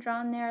could have been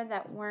drawn there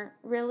that weren't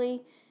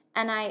really.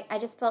 And I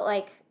just felt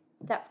like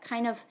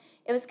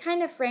it was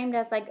kind of framed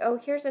as like, oh,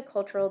 here's a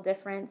cultural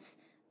difference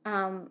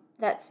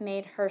that's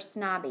made her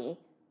snobby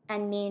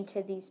and mean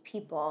to these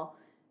people.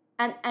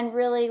 And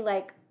really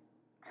like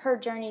her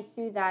journey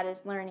through that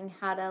is learning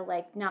how to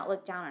like not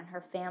look down on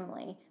her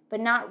family, but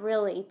not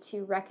really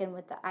to reckon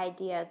with the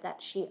idea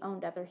that she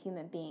owned other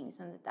human beings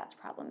and that that's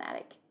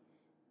problematic.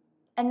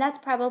 And that's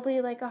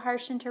probably like a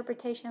harsh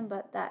interpretation,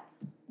 but that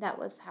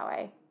was how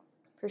I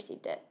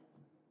perceived it.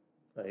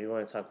 Oh, you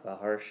want to talk about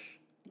harsh?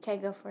 Okay,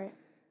 go for it.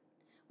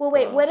 Well,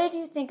 wait, what did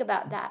you think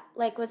about that?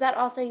 Like, was that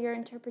also your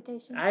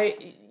interpretation? I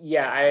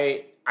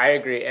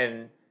agree,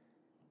 and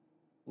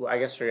well, I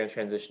guess we're going to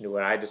transition to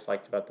what I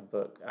disliked about the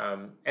book.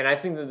 And I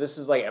think that this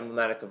is like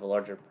emblematic of a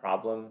larger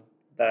problem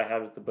that I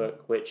had with the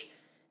book, which,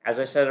 as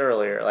I said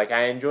earlier, like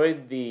I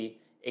enjoyed the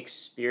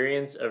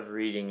experience of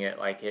reading it.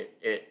 Like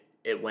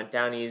it went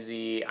down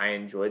easy. I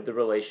enjoyed the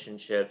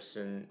relationships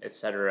and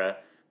etc.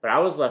 But I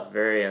was left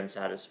very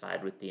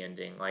unsatisfied with the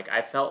ending. Like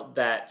I felt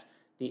that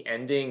the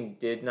ending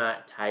did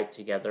not tie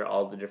together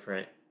all the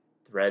different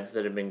threads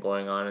that have been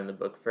going on in the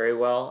book very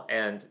well.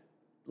 And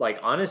like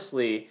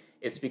honestly,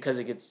 it's because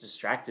it gets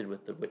distracted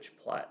with the witch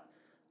plot.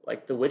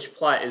 Like the witch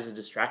plot is a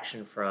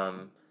distraction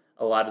from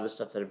a lot of the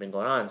stuff that have been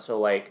going on. So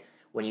like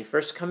when you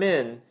first come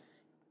in,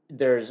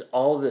 there's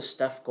all this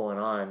stuff going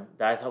on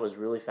that I thought was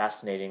really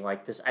fascinating.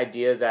 Like this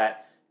idea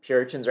that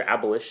Puritans are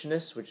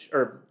abolitionists,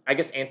 or I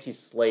guess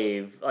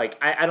anti-slave. Like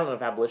I don't know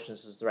if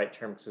abolitionist is the right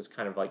term because it's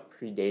kind of like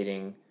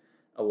predating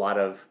a lot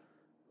of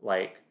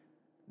like,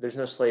 there's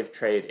no slave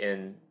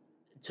trade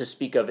to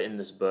speak of in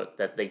this book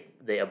that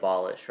they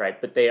abolish, right?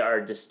 But they are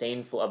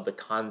disdainful of the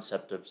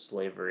concept of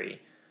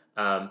slavery.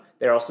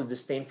 They're also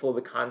disdainful of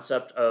the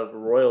concept of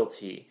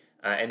royalty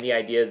and the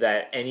idea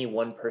that any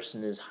one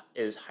person is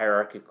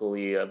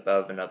hierarchically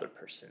above another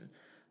person.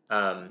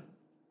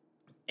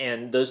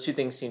 And those two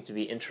things seem to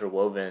be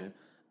interwoven.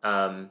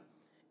 And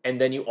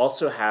then you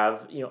also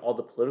have all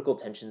the political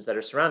tensions that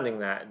are surrounding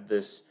that.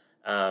 This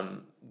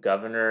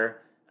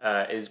governor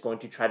is going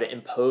to try to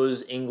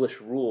impose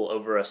English rule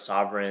over a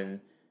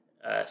sovereign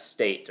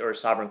state or a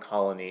sovereign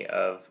colony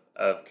of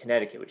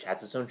Connecticut, which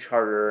has its own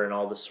charter and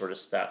all this sort of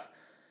stuff.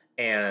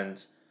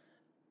 And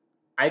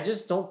I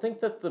just don't think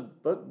that the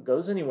book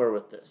goes anywhere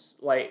with this.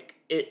 Like,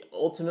 it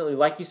ultimately,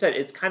 like you said,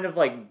 it's kind of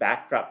like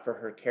backdrop for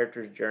her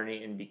character's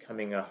journey in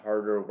becoming a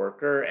harder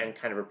worker and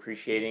kind of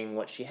appreciating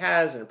what she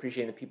has and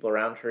appreciating the people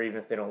around her, even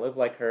if they don't live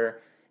like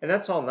her. And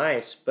that's all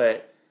nice,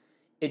 but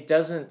it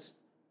doesn't,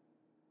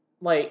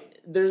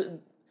 like,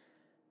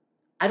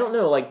 I don't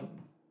know, like,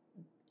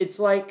 it's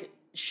like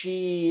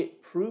she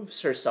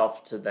proves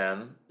herself to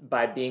them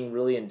by being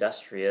really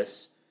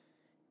industrious,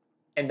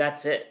 and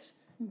that's it.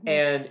 Mm-hmm.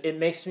 And it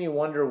makes me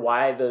wonder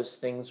why those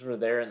things were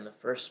there in the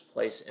first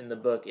place in the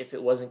book if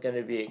it wasn't going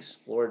to be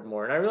explored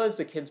more. And I realize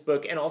it's a kid's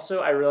book, and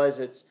also I realize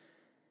it's,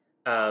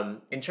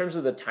 in terms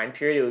of the time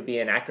period, it would be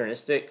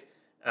anachronistic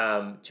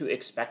to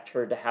expect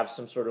her to have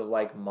some sort of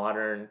like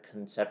modern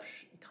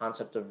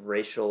concept of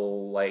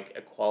racial like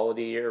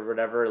equality or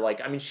whatever.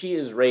 Like, I mean, she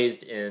is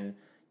raised in,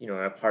 an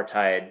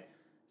apartheid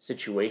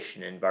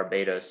situation in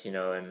Barbados, in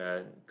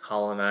a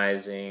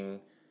colonizing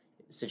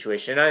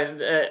situation.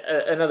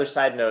 Another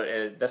side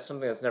note, that's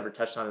something that's never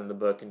touched on in the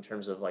book in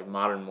terms of like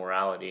modern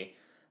morality,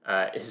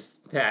 is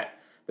that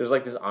there's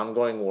like this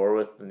ongoing war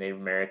with the Native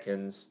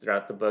Americans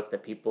throughout the book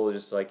that people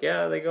just like,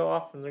 yeah, they go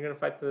off and they're going to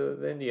fight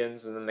the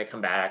Indians, and then they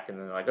come back and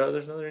then they're like, oh,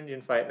 there's another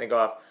Indian fight, and they go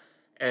off.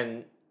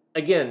 And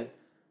again,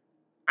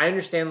 I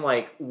understand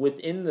like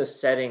within the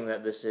setting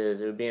that this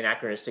is, it would be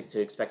anachronistic to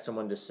expect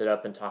someone to sit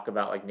up and talk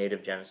about like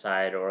native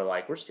genocide or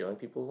like we're stealing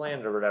people's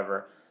land or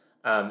whatever.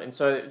 And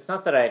so it's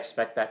not that I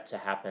expect that to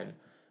happen,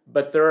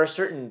 but there are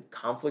certain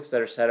conflicts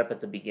that are set up at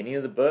the beginning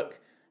of the book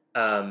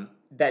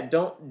that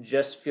don't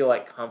just feel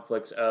like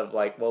conflicts of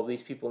like, well,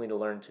 these people need to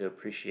learn to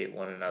appreciate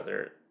one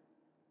another.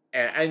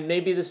 And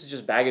maybe this is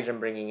just baggage I'm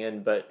bringing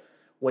in, but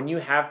when you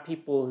have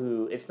people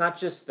who, it's not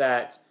just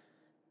that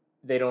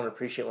they don't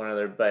appreciate one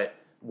another, but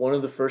one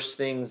of the first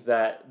things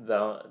that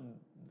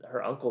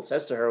her uncle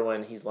says to her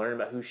when he's learning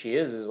about who she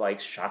is like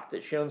shocked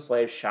that she owns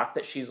slaves, shocked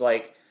that she's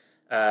like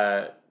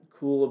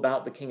cool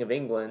about the King of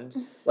England.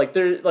 Like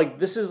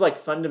this is like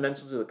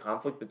fundamental to the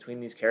conflict between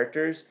these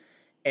characters,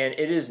 and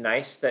it is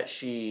nice that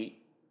she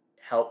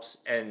helps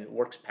and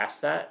works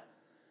past that.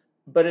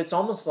 But it's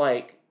almost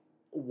like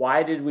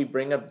why did we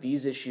bring up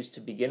these issues to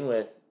begin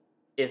with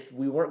if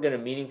we weren't going to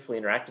meaningfully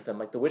interact with them?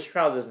 Like, the witch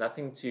trial does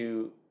nothing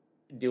to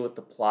deal with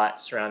the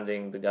plot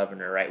surrounding the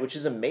governor, right? Which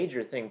is a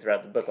major thing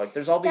throughout the book. Like,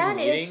 there's all these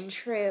meetings. That is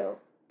true.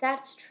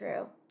 That's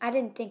true. I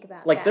didn't think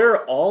about like, that. There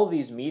are all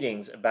these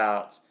meetings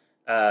about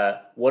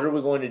what are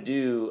we going to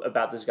do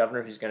about this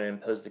governor who's going to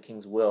impose the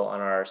king's will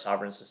on our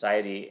sovereign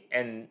society.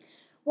 And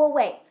well,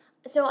 wait.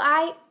 So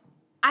I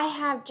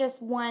have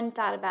just one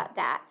thought about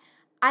that.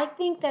 I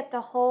think that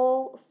the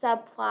whole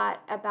subplot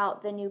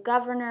about the new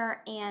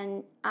governor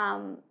and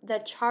the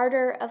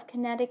charter of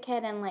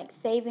Connecticut and like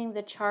saving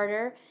the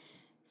charter,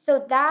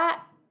 so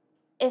that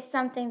is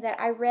something that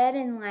I read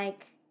in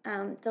like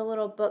the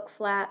little book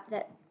flap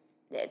that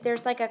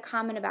there's like a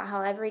comment about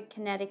how every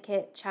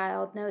Connecticut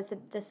child knows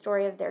the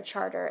story of their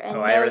charter and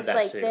knows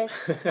like too. this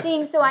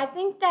thing. So I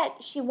think that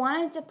she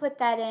wanted to put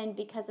that in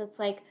because it's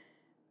like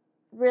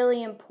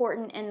really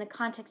important in the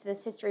context of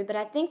this history. But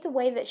I think the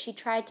way that she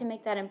tried to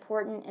make that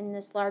important in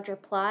this larger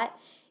plot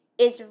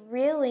is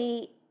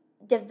really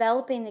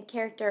developing the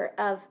character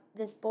of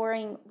this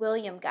boring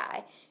William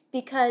guy,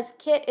 because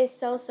Kit is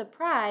so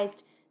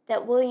surprised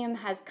that William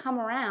has come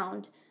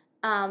around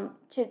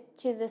to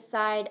the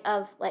side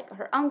of like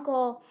her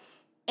uncle,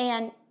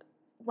 and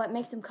what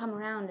makes him come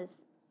around is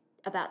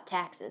about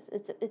taxes.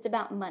 It's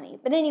about money.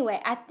 But anyway,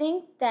 I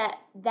think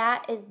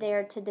that is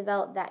there to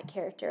develop that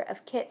character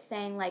of Kit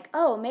saying like,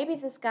 oh, maybe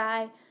this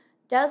guy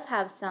does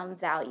have some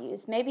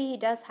values. Maybe he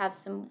does have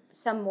some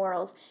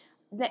morals.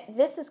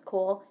 This is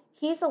cool.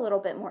 He's a little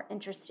bit more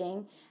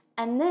interesting.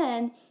 And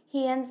then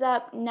he ends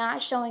up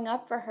not showing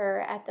up for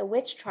her at the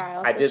witch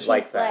trial. So she's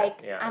like that.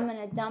 Like, yeah. I'm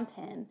going to dump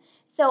him.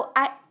 So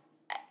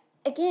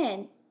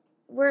again,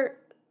 we're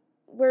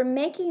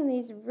making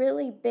these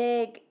really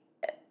big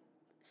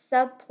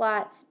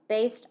subplots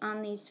based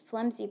on these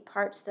flimsy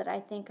parts that I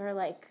think are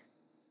like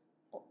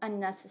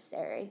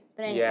unnecessary.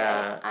 But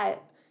anyway,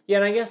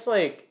 and I guess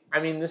like, I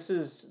mean, this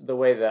is the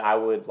way that I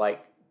would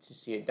like to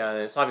see it done.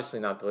 And it's obviously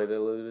not the way that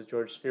Elizabeth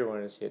George Spear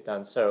wanted to see it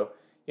done. So,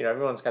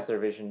 everyone's got their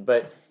vision.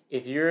 But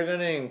if you're going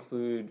to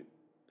include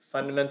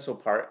fundamental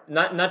part,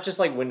 not just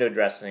like window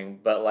dressing,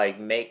 but like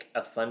make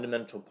a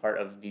fundamental part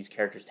of these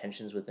characters'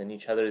 tensions within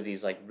each other,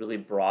 these like really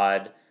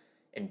broad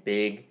and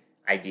big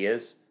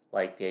ideas,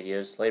 like the idea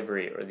of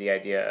slavery or the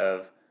idea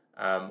of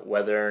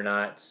whether or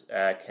not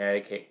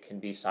Connecticut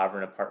can be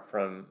sovereign apart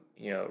from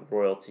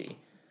royalty,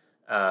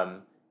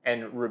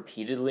 and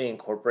repeatedly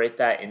incorporate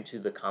that into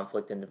the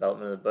conflict and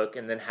development of the book,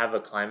 and then have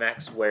a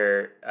climax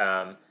where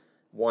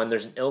one,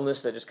 there's an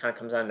illness that just kind of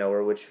comes out of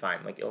nowhere, which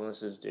fine, like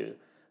illnesses do.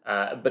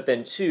 But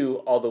then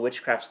two, all the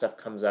witchcraft stuff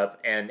comes up,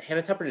 and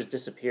Hannah Tupper just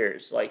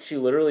disappears. Like, she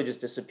literally just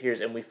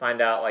disappears, and we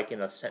find out, like,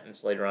 in a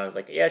sentence later on, it's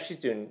like, yeah,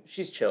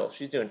 she's chill,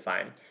 she's doing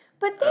fine.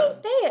 But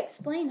they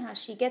explain how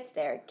she gets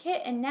there.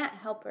 Kit and Nat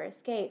help her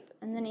escape,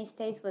 and then she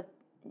stays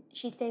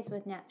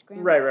with Nat's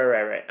grandmother.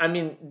 Right. I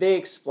mean, they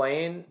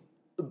explain,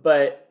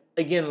 but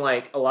again,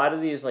 like, a lot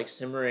of these, like,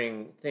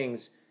 simmering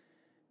things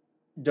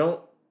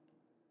don't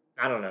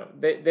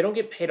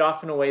get paid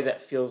off in a way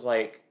that feels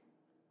like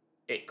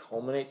it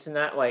culminates in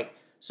that. Like,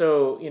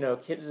 so,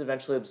 Kit is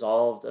eventually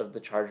absolved of the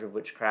charge of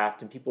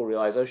witchcraft, and people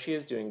realize, oh, she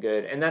is doing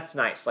good, and that's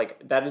nice.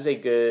 Like, that is a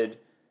good,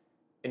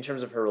 in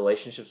terms of her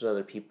relationships with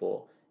other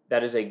people,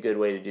 that is a good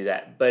way to do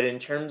that. But in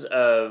terms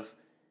of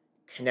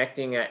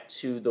connecting it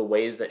to the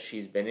ways that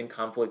she's been in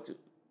conflict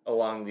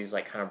along these,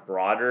 like, kind of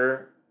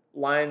broader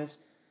lines,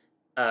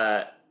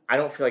 I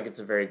don't feel like it's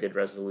a very good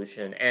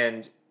resolution.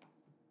 And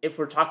if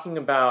we're talking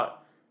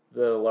about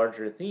the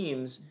larger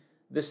themes,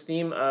 this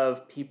theme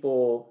of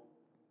people,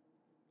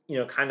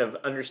 kind of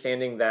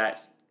understanding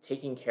that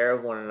taking care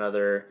of one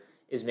another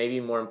is maybe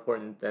more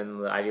important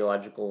than the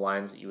ideological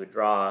lines that you would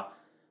draw,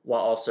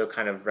 while also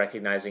kind of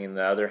recognizing, in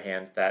the other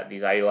hand, that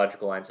these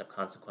ideological lines have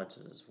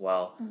consequences as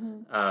well.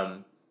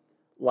 Mm-hmm.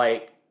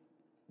 Like,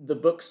 the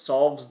book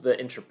solves the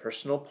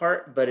interpersonal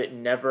part, but it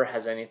never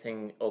has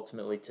anything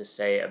ultimately to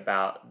say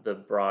about the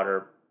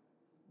broader,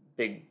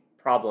 big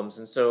problems.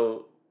 And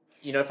so,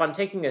 if I'm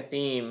taking a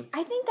theme...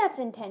 I think that's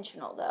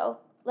intentional, though.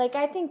 Like,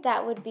 I think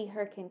that would be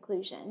her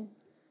conclusion,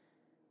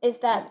 is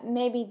that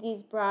maybe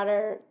these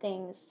broader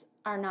things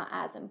are not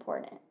as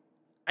important.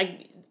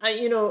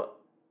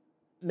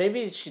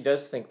 Maybe she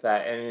does think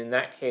that, and in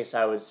that case,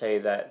 I would say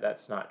that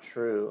that's not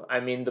true.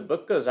 I mean, the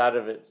book goes out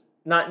of its...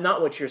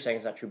 Not what you're saying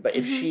is not true, but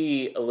if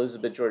she,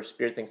 Elizabeth George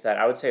Spear, thinks that,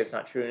 I would say it's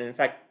not true. And in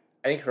fact,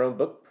 I think her own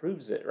book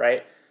proves it,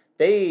 right?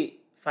 They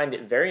find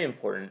it very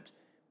important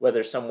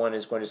whether someone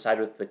is going to side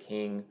with the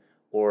king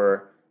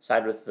or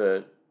side with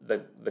the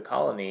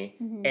colony.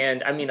 Mm-hmm.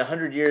 And I mean,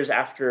 100 years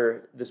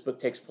after this book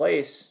takes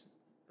place,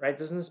 right?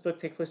 Doesn't this book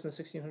take place in the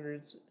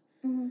 1600s?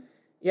 Mm-hmm.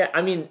 Yeah,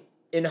 I mean,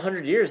 in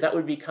 100 years, that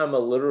would become a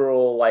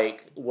literal,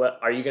 like, what,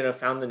 are you going to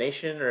found the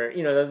nation? Or,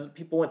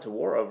 people went to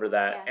war over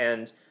that. Yeah.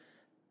 And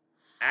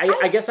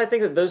I guess I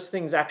think that those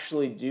things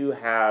actually do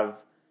have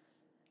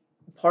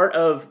part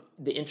of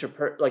the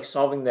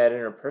solving that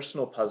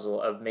interpersonal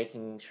puzzle of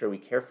making sure we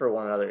care for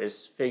one another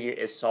is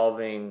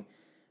solving,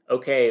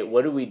 okay,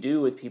 what do we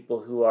do with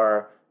people who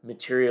are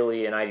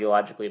materially and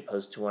ideologically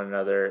opposed to one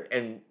another,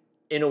 and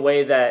in a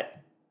way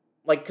that,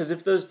 like, because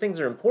if those things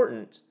are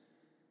important,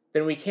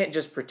 then we can't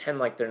just pretend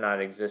like they're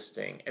not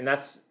existing. And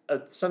that's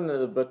something that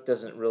the book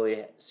doesn't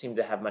really seem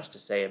to have much to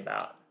say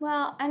about.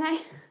 Well, and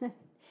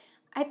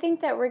I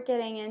think that we're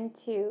getting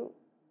into.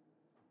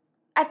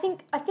 I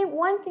think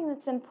one thing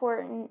that's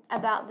important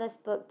about this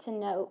book to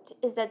note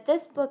is that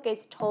this book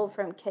is told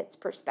from Kit's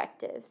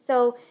perspective.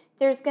 So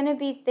there's going to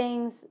be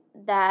things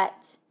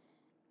that,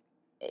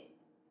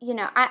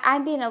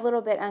 I'm being a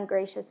little bit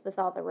ungracious with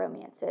all the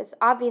romances.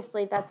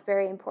 Obviously, that's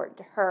very important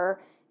to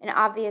her. And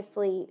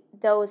obviously,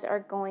 those are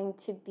going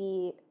to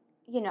be,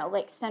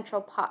 like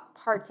central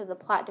parts of the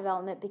plot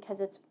development because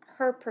it's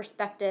her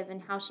perspective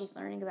and how she's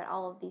learning about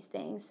all of these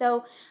things.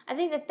 So I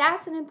think that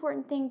that's an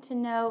important thing to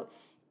note.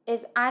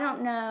 Is I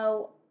don't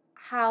know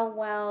how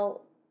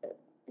well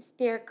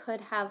Spear could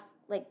have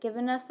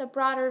given us a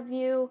broader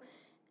view,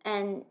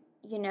 and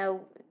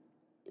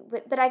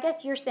but I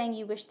guess you're saying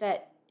you wish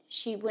that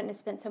she wouldn't have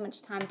spent so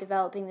much time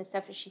developing this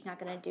stuff if she's not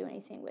going to do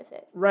anything with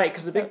it. Right,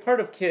 because a big part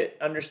of Kit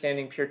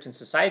understanding Puritan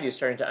society is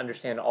starting to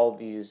understand all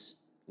these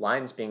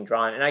lines being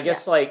drawn, and I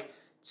guess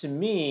to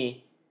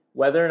me,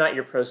 whether or not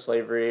you're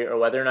pro-slavery or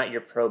whether or not you're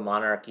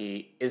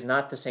pro-monarchy is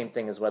not the same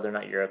thing as whether or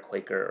not you're a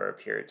Quaker or a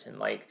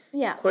Puritan.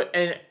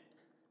 And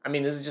I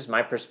mean, this is just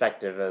my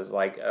perspective as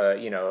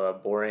a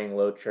boring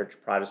low church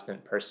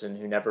Protestant person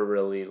who never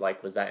really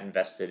was that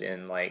invested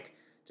in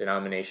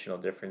denominational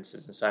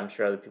differences, and so I'm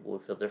sure other people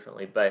would feel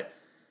differently. But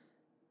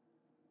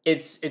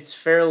it's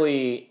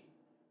fairly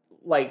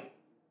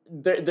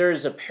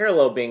there's a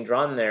parallel being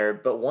drawn there,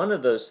 but one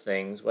of those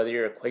things, whether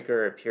you're a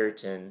Quaker or a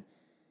Puritan,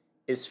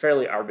 is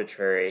fairly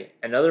arbitrary.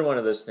 Another one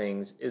of those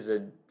things is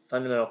a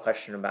fundamental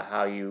question about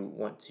how you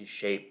want to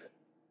shape,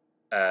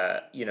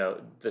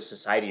 the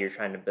society you're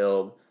trying to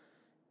build.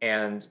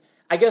 And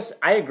I guess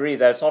I agree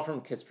that it's all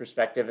from Kit's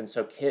perspective. And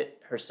so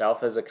Kit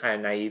herself, as a kind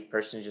of naive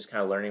person who's just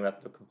kind of learning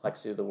about the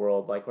complexity of the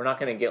world, we're not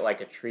going to get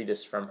a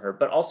treatise from her.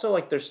 But also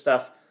there's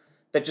stuff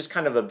that just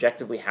kind of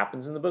objectively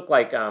happens in the book.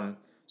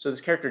 So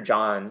this character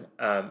John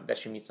that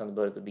she meets on the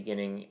boat at the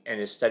beginning and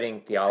is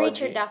studying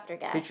theology.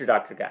 Preacher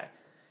doctor guy.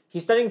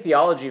 He's studying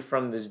theology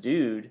from this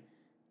dude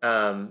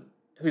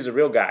who's a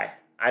real guy.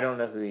 I don't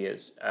know who he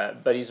is,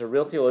 but he's a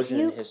real theologian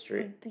in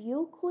history.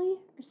 Buckley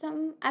or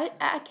something?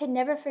 I can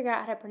never figure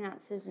out how to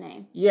pronounce his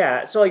name.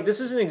 Yeah, so this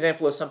is an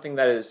example of something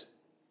that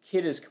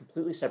Kit is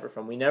completely separate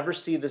from. We never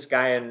see this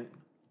guy, and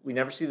we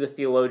never see the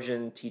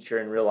theologian teacher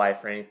in real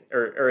life or anything,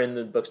 or in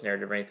the book's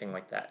narrative or anything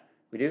like that.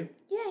 We do?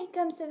 Yeah, he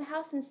comes to the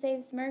house and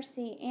saves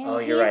Mercy,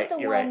 and he's the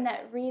one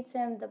that reads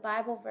him the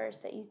Bible verse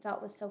that you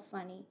thought was so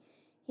funny.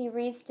 He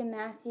reads to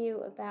Matthew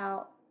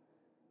about,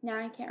 now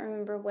I can't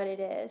remember what it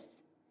is,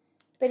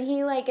 but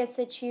he gets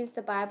to choose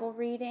the Bible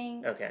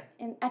reading. Okay.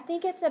 And I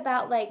think it's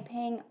about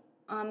paying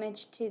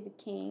homage to the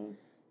king.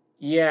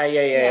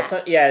 Yeah.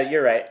 So, yeah,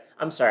 you're right.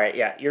 I'm sorry.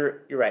 Yeah,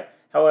 you're right.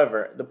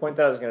 However, the point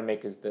that I was going to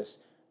make is this.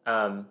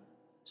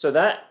 So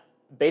that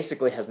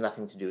basically has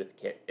nothing to do with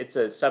Kit. It's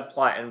a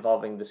subplot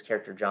involving this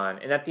character John.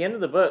 And at the end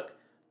of the book,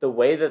 the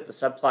way that the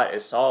subplot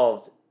is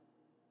solved,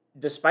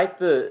 despite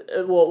the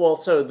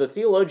so the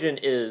theologian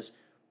is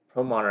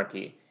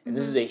pro-monarchy, and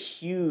this is a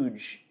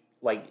huge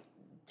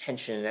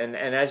tension. And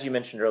as you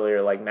mentioned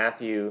earlier,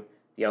 Matthew,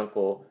 the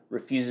uncle,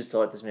 refuses to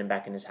let this man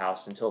back in his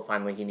house until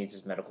finally he needs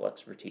his medical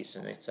expertise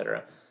and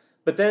etc.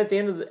 But then at the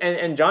end of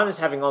and John is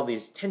having all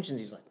these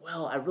tensions. He's like,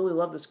 well, I really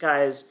love this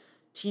guy's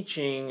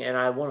teaching and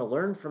I want to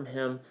learn from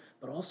him,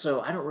 but also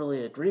I don't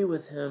really agree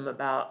with him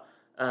about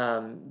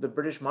the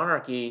British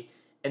monarchy.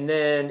 And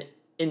then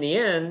in the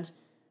end,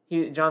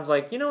 John's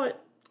like, you know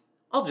what?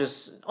 I'll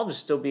just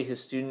still be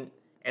his student,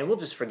 and we'll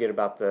just forget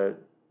about the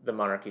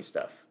monarchy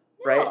stuff,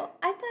 right? No,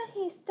 I thought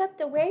he stepped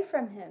away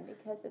from him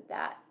because of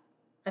that.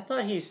 I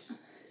thought he's...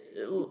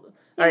 All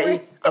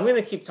right, I'm going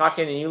to keep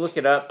talking, and you look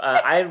it up.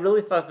 I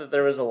really thought that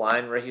there was a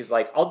line where he's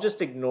like, I'll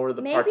just ignore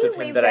the parts of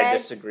him that I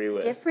disagree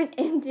with. Different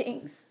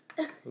endings.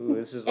 Ooh,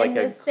 this is like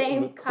a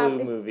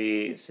Clue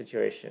movie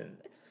situation.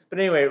 But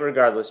anyway,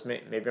 regardless,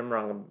 maybe I'm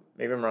wrong.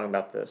 Maybe I'm wrong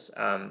about this.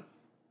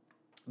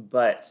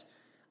 But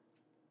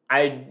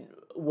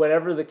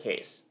whatever the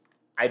case,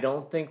 I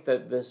don't think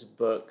that this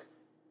book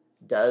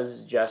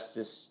does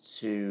justice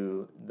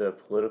to the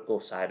political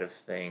side of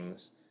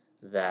things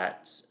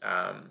that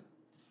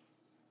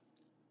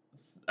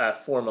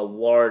form a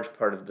large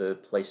part of the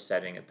place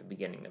setting at the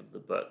beginning of the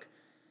book.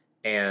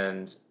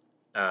 And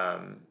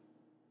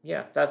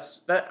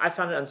that's I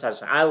found it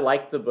unsatisfying. I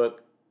liked the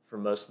book for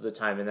most of the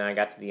time, and then I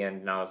got to the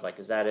end and I was like,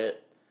 is that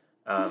it?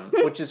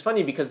 Which is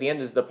funny because the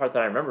end is the part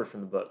that I remember from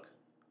the book.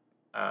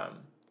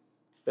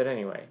 But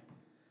anyway,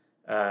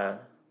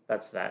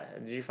 that's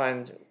that. Did you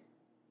find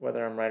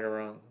whether I'm right or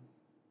wrong?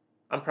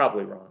 I'm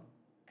probably wrong.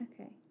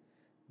 Okay.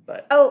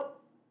 But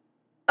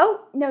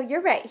Oh, no,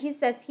 you're right. He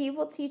says he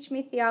will teach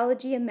me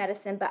theology and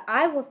medicine, but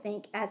I will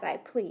think as I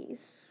please.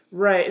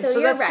 Right. So So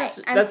you're that's right.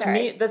 just I'm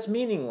sorry. that's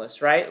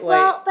meaningless, right? Like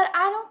Well, but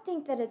I don't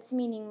think that it's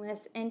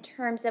meaningless in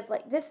terms of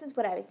like this is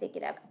what I was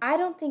thinking of. I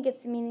don't think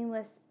it's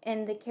meaningless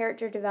in the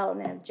character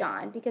development of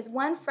John because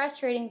one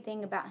frustrating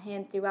thing about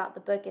him throughout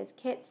the book is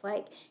Kit's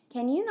like,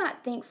 can you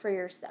not think for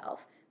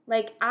yourself?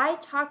 Like I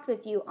talked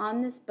with you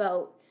on this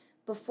boat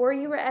before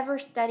you were ever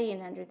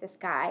studying under this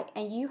guy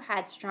and you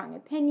had strong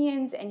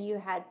opinions and you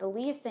had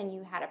beliefs and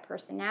you had a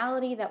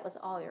personality that was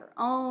all your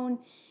own.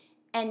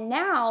 And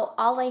now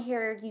all I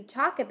hear you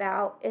talk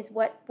about is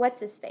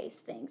what's his face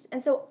thinks.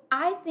 And so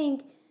I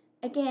think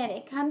again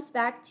it comes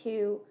back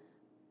to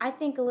I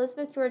think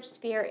Elizabeth George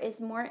Spear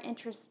is more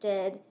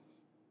interested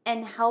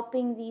in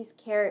helping these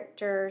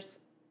characters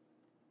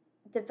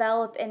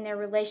develop in their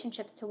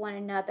relationships to one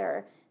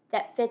another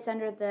that fits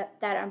under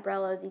that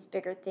umbrella of these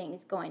bigger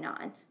things going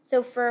on.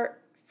 So for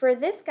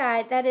this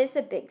guy, that is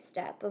a big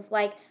step of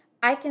like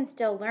I can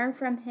still learn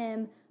from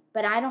him,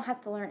 but I don't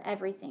have to learn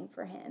everything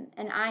for him,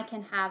 and I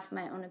can have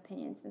my own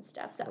opinions and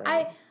stuff. So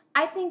right.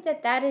 I think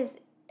that is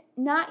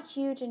not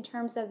huge in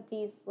terms of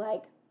these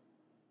like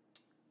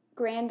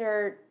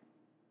grander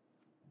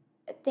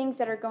things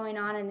that are going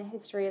on in the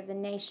history of the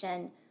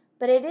nation,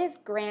 but it is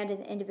grand in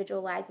the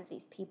individual lives of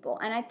these people.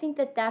 And I think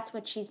that that's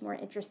what she's more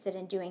interested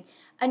in doing.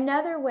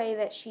 Another way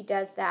that she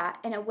does that,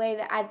 in a way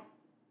that I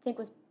think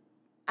was,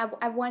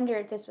 I wonder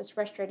if this was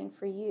frustrating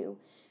for you,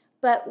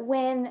 but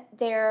when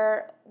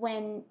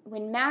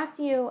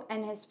Matthew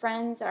and his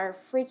friends are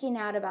freaking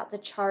out about the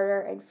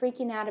charter and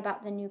freaking out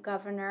about the new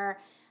governor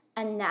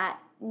and that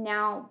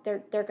now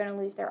they're going to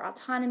lose their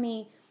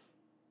autonomy,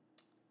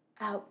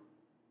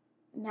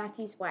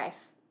 Matthew's wife,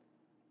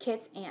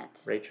 Kit's aunt.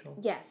 Rachel?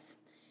 Yes.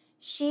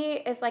 She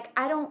is like,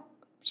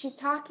 she's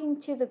talking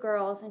to the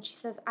girls and she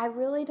says, I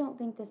really don't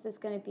think this is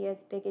going to be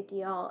as big a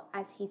deal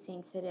as he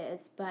thinks it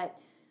is, but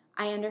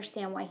I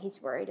understand why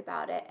he's worried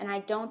about it. And I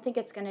don't think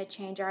it's going to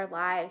change our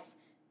lives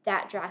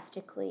that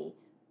drastically,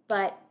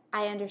 but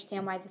I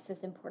understand why this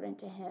is important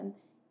to him.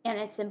 And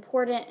it's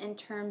important in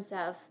terms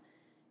of,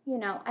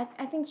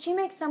 I think she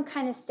makes some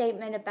kind of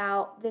statement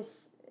about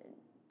this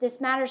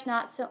matters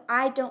not so,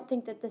 I don't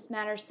think that this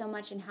matters so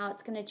much in how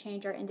it's going to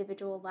change our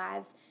individual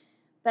lives,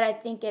 but I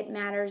think it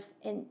matters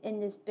in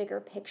this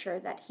bigger picture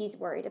that he's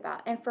worried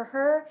about. And for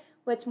her,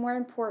 what's more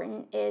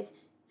important is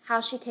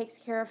how she takes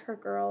care of her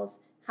girls,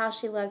 how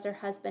she loves her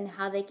husband,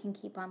 how they can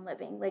keep on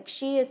living. Like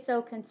she is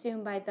so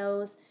consumed by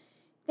those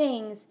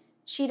things,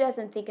 she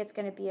doesn't think it's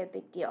going to be a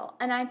big deal.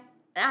 And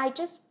I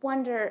just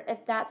wonder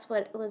if that's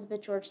what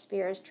Elizabeth George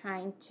Spear is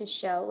trying to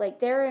show. Like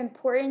there are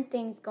important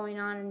things going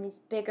on in these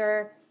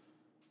bigger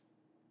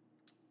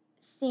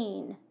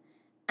scene,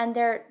 and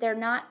they're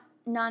not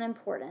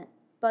non-important,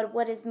 but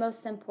what is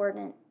most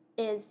important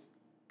is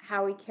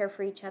how we care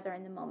for each other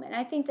in the moment. And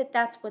I think that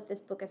that's what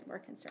this book is more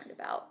concerned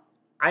about.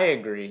 I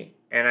agree,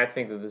 and I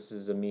think that this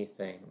is a me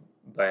thing,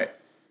 but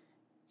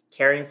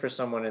caring for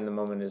someone in the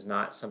moment is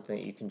not something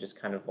that you can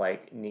just kind of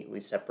like neatly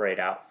separate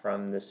out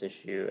from this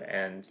issue.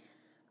 And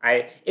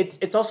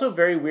it's also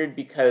very weird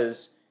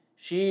because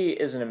she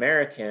is an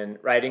American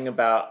writing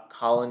about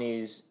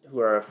colonies who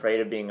are afraid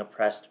of being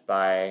oppressed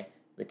by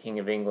the King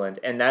of England,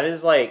 and that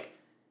is like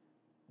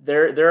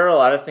there are a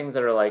lot of things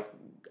that are like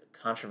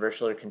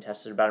controversial or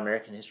contested about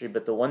American history,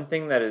 but the one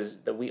thing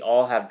that we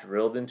all have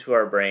drilled into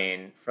our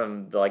brain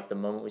from the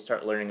moment we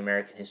start learning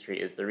American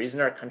history is the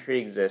reason our country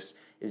exists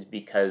is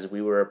because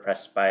we were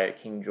oppressed by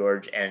King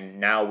George and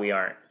now we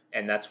aren't.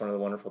 And that's one of the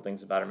wonderful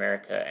things about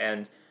America.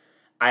 And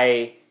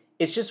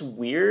it's just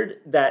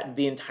weird that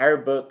the entire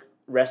book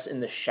rests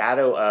in the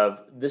shadow of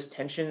this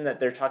tension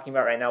that they're talking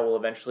about right now will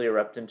eventually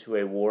erupt into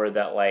a war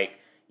that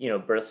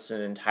births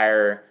an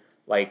entire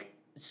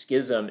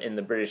schism in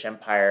the British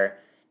Empire,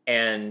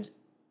 and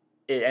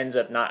it ends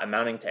up not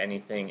amounting to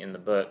anything in the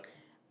book.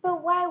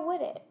 But why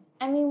would it?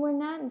 I mean, we're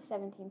not in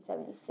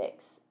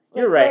 1776.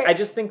 You're right. I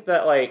just think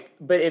that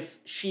but if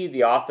she,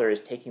 the author,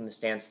 is taking the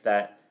stance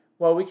that,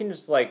 well, we can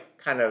just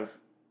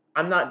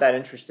I'm not that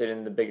interested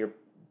in the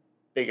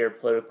bigger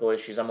political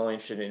issues. I'm only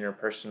interested in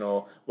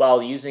interpersonal,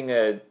 while using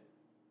a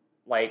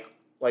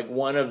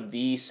one of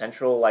the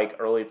central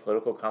early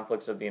political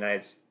conflicts of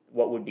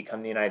what would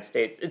become the United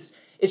States. It's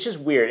just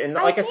weird. And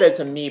I said, it's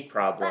a me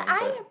problem. But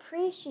I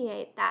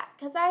appreciate that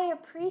because I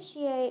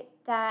appreciate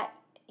that,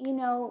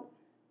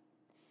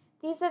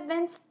 these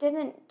events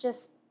didn't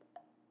just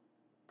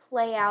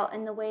play out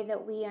in the way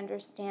that we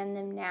understand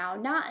them now,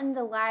 not in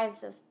the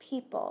lives of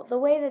people. The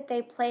way that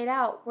they played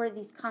out were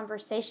these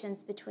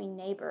conversations between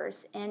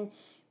neighbors and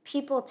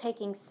people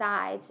taking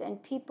sides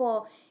and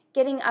people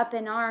getting up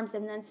in arms,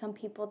 and then some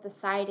people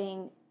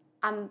deciding,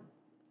 I'm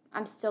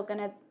still going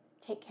to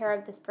take care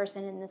of this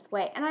person in this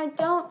way. And I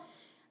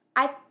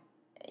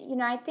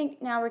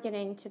think now we're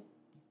getting to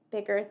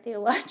bigger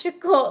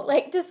theological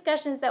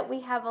discussions that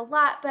we have a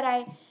lot,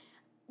 but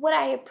what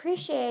I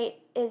appreciate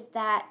is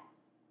that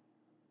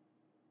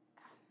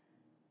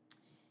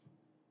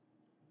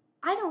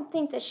I don't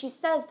think that she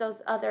says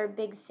those other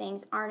big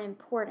things aren't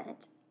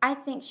important. I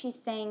think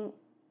she's saying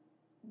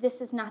this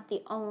is not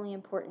the only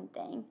important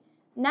thing.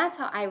 And that's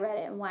how I read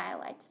it and why I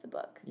liked the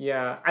book.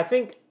 Yeah, I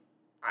think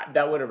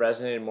that would have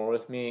resonated more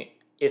with me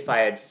if I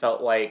had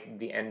felt like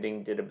the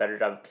ending did a better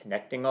job of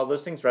connecting all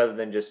those things rather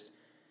than just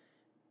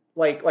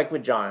like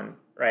with John,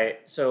 right?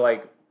 So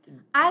like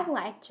I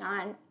like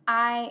John.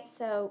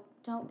 So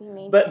don't be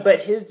mean to but him. but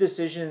his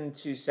decision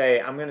to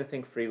say I'm going to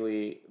think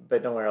freely,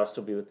 but don't worry, I'll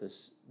still be with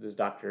this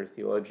doctor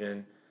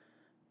theologian.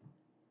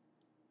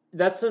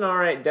 That's an all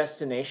right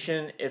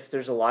destination if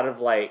there's a lot of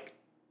like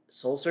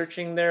soul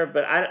searching there,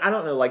 but I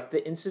don't know, like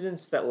the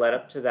incidents that led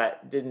up to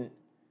that didn't.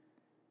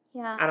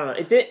 Yeah. I don't know.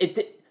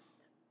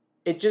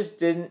 It just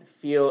didn't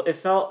feel.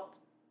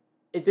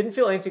 It didn't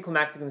feel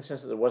anticlimactic in the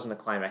sense that there wasn't a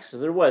climax, because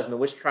there was, and the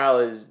witch trial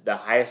is the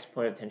highest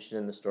point of tension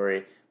in the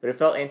story. But it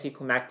felt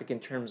anticlimactic in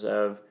terms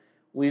of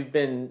we've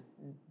been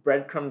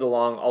breadcrumbed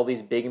along all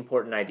these big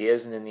important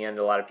ideas, and in the end,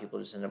 a lot of people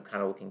just end up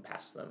kind of looking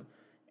past them,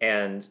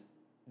 and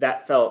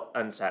that felt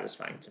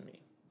unsatisfying to me.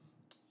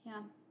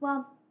 Yeah.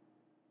 Well,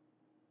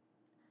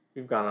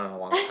 we've gone on a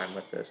long time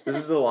with this. This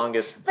is the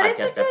longest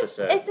podcast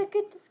episode. It's a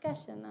good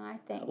discussion, though, I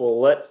think.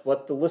 Well, let's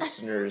let the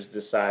listeners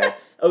decide.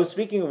 Oh,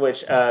 speaking of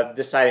which,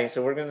 deciding.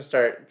 So we're going to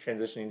start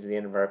transitioning to the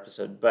end of our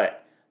episode,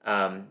 but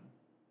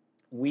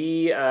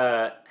we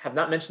have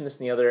not mentioned this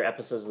in the other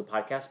episodes of the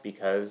podcast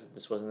because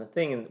this wasn't a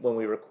thing when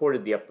we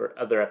recorded the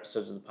other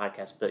episodes of the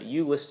podcast. But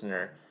you,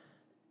 listener,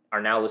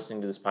 are now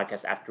listening to this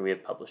podcast after we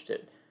have published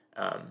it,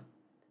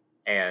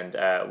 and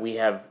we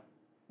have.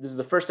 This is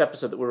the first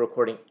episode that we're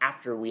recording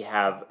after we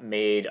have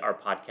made our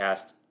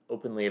podcast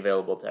openly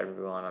available to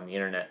everyone on the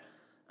internet,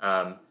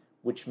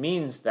 which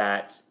means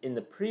that in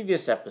the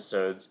previous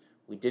episodes,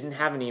 we didn't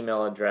have an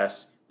email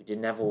address. We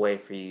didn't have a way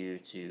for you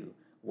to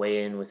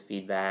weigh in with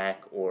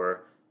feedback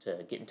or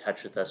to get in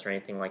touch with us or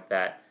anything like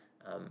that.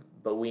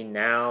 But we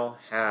now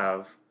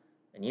have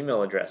an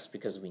email address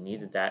because we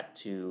needed that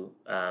to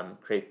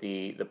create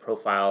the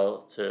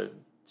profile to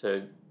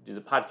do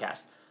the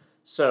podcast.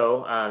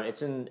 So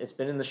it's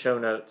been in the show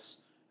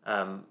notes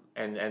and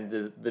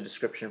the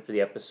description for the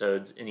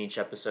episodes in each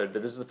episode,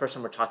 but this is the first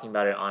time we're talking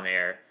about it on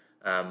air.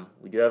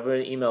 We do have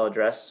an email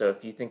address, so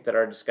if you think that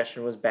our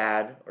discussion was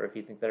bad, or if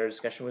you think that our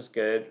discussion was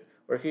good,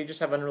 or if you just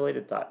have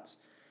unrelated thoughts,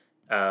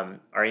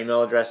 our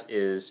email address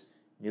is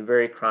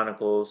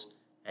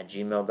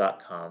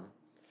newberrychronicles@gmail.com.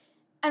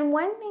 And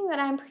one thing that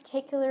I'm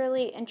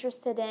particularly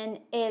interested in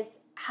is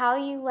how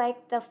you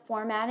like the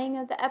formatting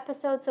of the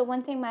episode. So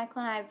one thing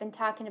Michael and I have been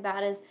talking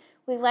about is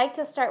we like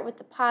to start with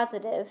the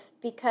positive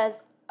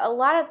because a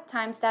lot of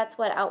times that's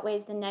what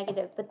outweighs the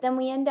negative. But then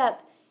we end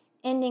up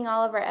ending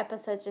all of our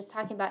episodes just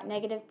talking about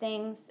negative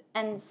things.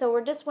 And so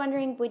we're just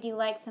wondering, would you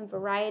like some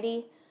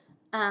variety?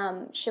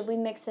 Should we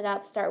mix it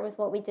up, start with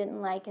what we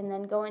didn't like, and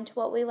then go into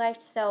what we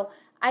liked? So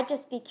I'd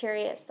just be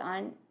curious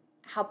on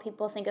how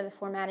people think of the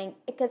formatting,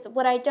 because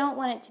what I don't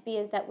want it to be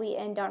is that we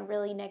end on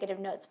really negative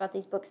notes about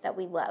these books that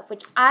we love,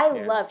 which I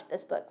loved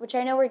this book, which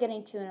I know we're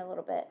getting to in a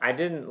little bit. I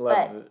didn't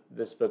love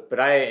this book, but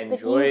I enjoyed.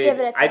 But do you give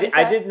it a thumbs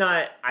up?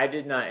 I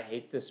did not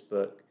hate this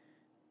book,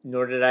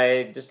 nor did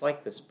I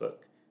dislike this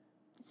book.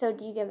 So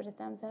do you give it a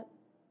thumbs up?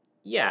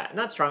 Yeah,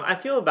 not strong. I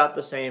feel about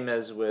the same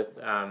as with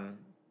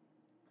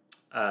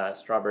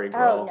Strawberry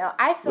Girl. Oh no,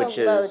 I feel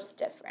loads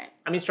different.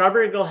 I mean,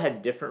 Strawberry Girl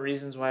had different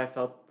reasons why I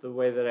felt the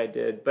way that I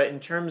did, but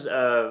in terms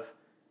of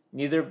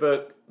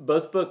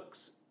both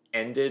books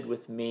ended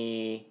with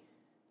me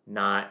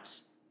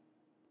not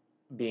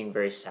being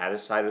very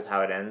satisfied with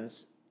how it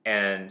ends,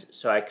 and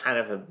so I kind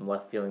of have been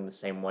left feeling the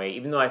same way,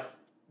 even though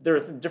there are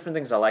different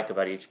things I like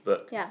about each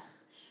book. Yeah.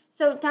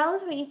 So tell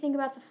us what you think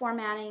about the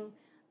formatting.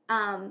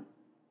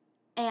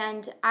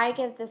 And I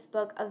give this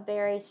book a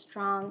very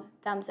strong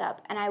thumbs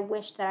up, and I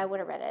wish that I would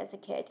have read it as a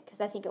kid because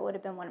I think it would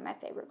have been one of my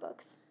favorite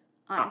books,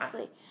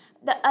 honestly.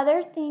 The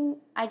other thing,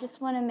 I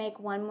just want to make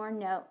one more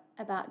note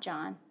about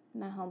John,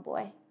 my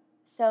homeboy.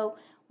 So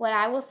what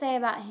I will say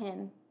about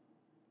him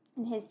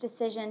and his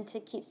decision to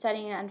keep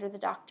studying under the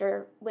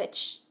doctor,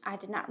 which I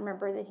did not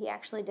remember that he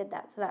actually did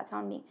that, so that's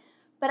on me.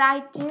 But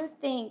I do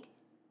think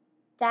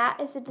that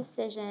is a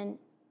decision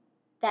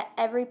that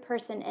every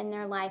person in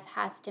their life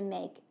has to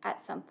make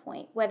at some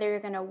point, whether you're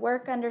going to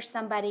work under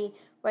somebody,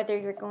 whether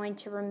you're going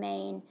to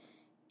remain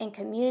in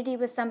community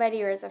with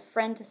somebody or as a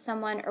friend to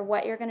someone, or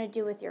what you're going to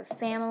do with your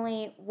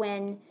family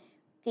when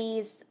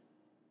these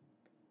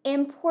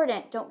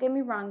important, don't get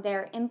me wrong,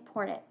 they're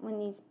important, when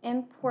these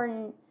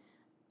important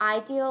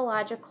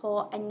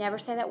ideological, I never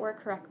say that word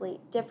correctly,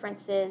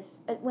 differences,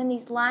 when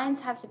these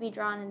lines have to be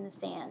drawn in the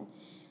sand.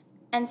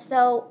 And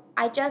so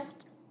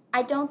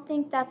I don't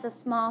think that's a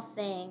small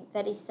thing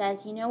that he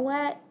says, you know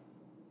what,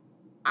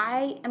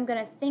 I am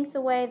going to think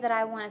the way that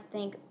I want to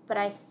think, but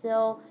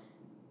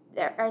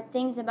there are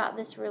things about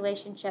this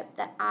relationship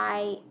that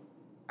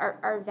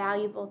are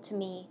valuable to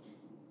me,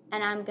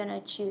 and I'm going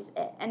to choose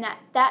it. And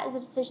that is a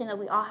decision that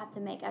we all have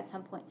to make at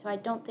some point. So I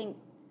don't feel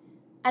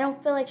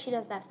like she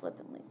does that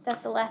flippantly.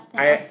 That's the last thing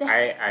I'll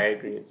say. I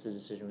agree. It's a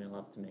decision we all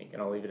have to make,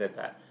 and I'll leave it at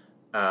that.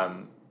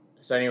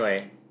 So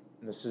anyway,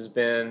 this has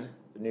been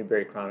the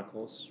Newberry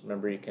Chronicles.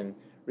 Remember, you can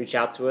reach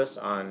out to us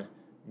on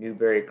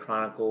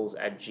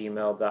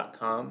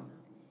newberrychronicles@gmail.com.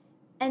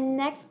 And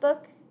next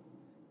book?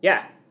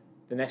 Yeah,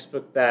 the next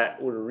book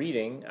that we're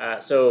reading.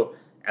 So,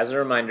 as a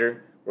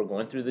reminder, we're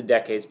going through the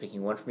decades,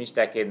 picking one from each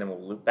decade, and then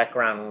we'll loop back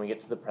around when we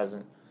get to the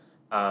present.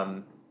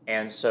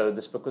 And so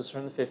this book was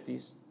from the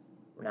 50s.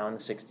 We're now in the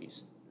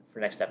 60s for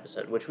next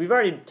episode, which we've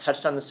already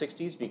touched on the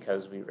 60s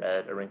because we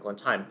read A Wrinkle in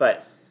Time.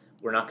 But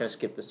we're not going to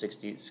skip the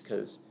 60s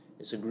because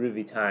it's a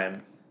groovy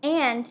time.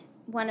 And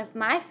one of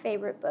my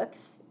favorite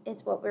books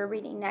is what we're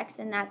reading next,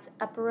 and that's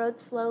Up a Road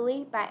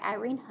Slowly by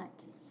Irene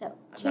Hunt. So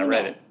I've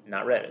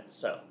not read it.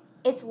 So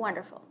it's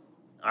wonderful.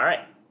 All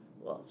right.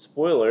 Well,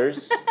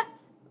 spoilers.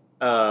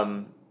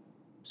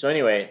 So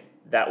anyway,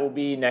 that will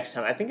be next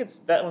time. I think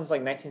that one's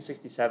like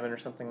 1967 or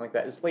something like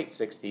that. It's late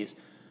 60s.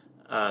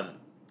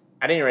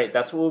 At any rate,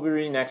 that's what we'll be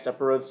reading next, Up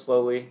a Road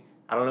Slowly.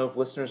 I don't know if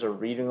listeners are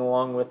reading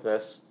along with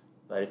us,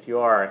 but if you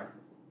are,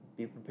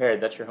 be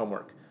prepared. That's your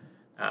homework.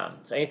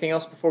 So anything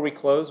else before we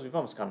close? We've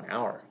almost got an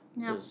hour.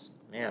 No. This is,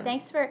 man.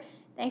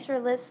 Thanks for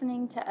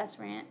listening to us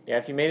rant. Yeah,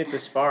 if you made it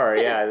this far,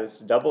 yeah, it's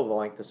double the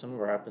length of some of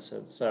our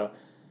episodes. So,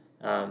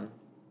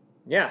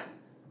 yeah.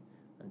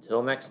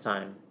 Until next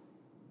time.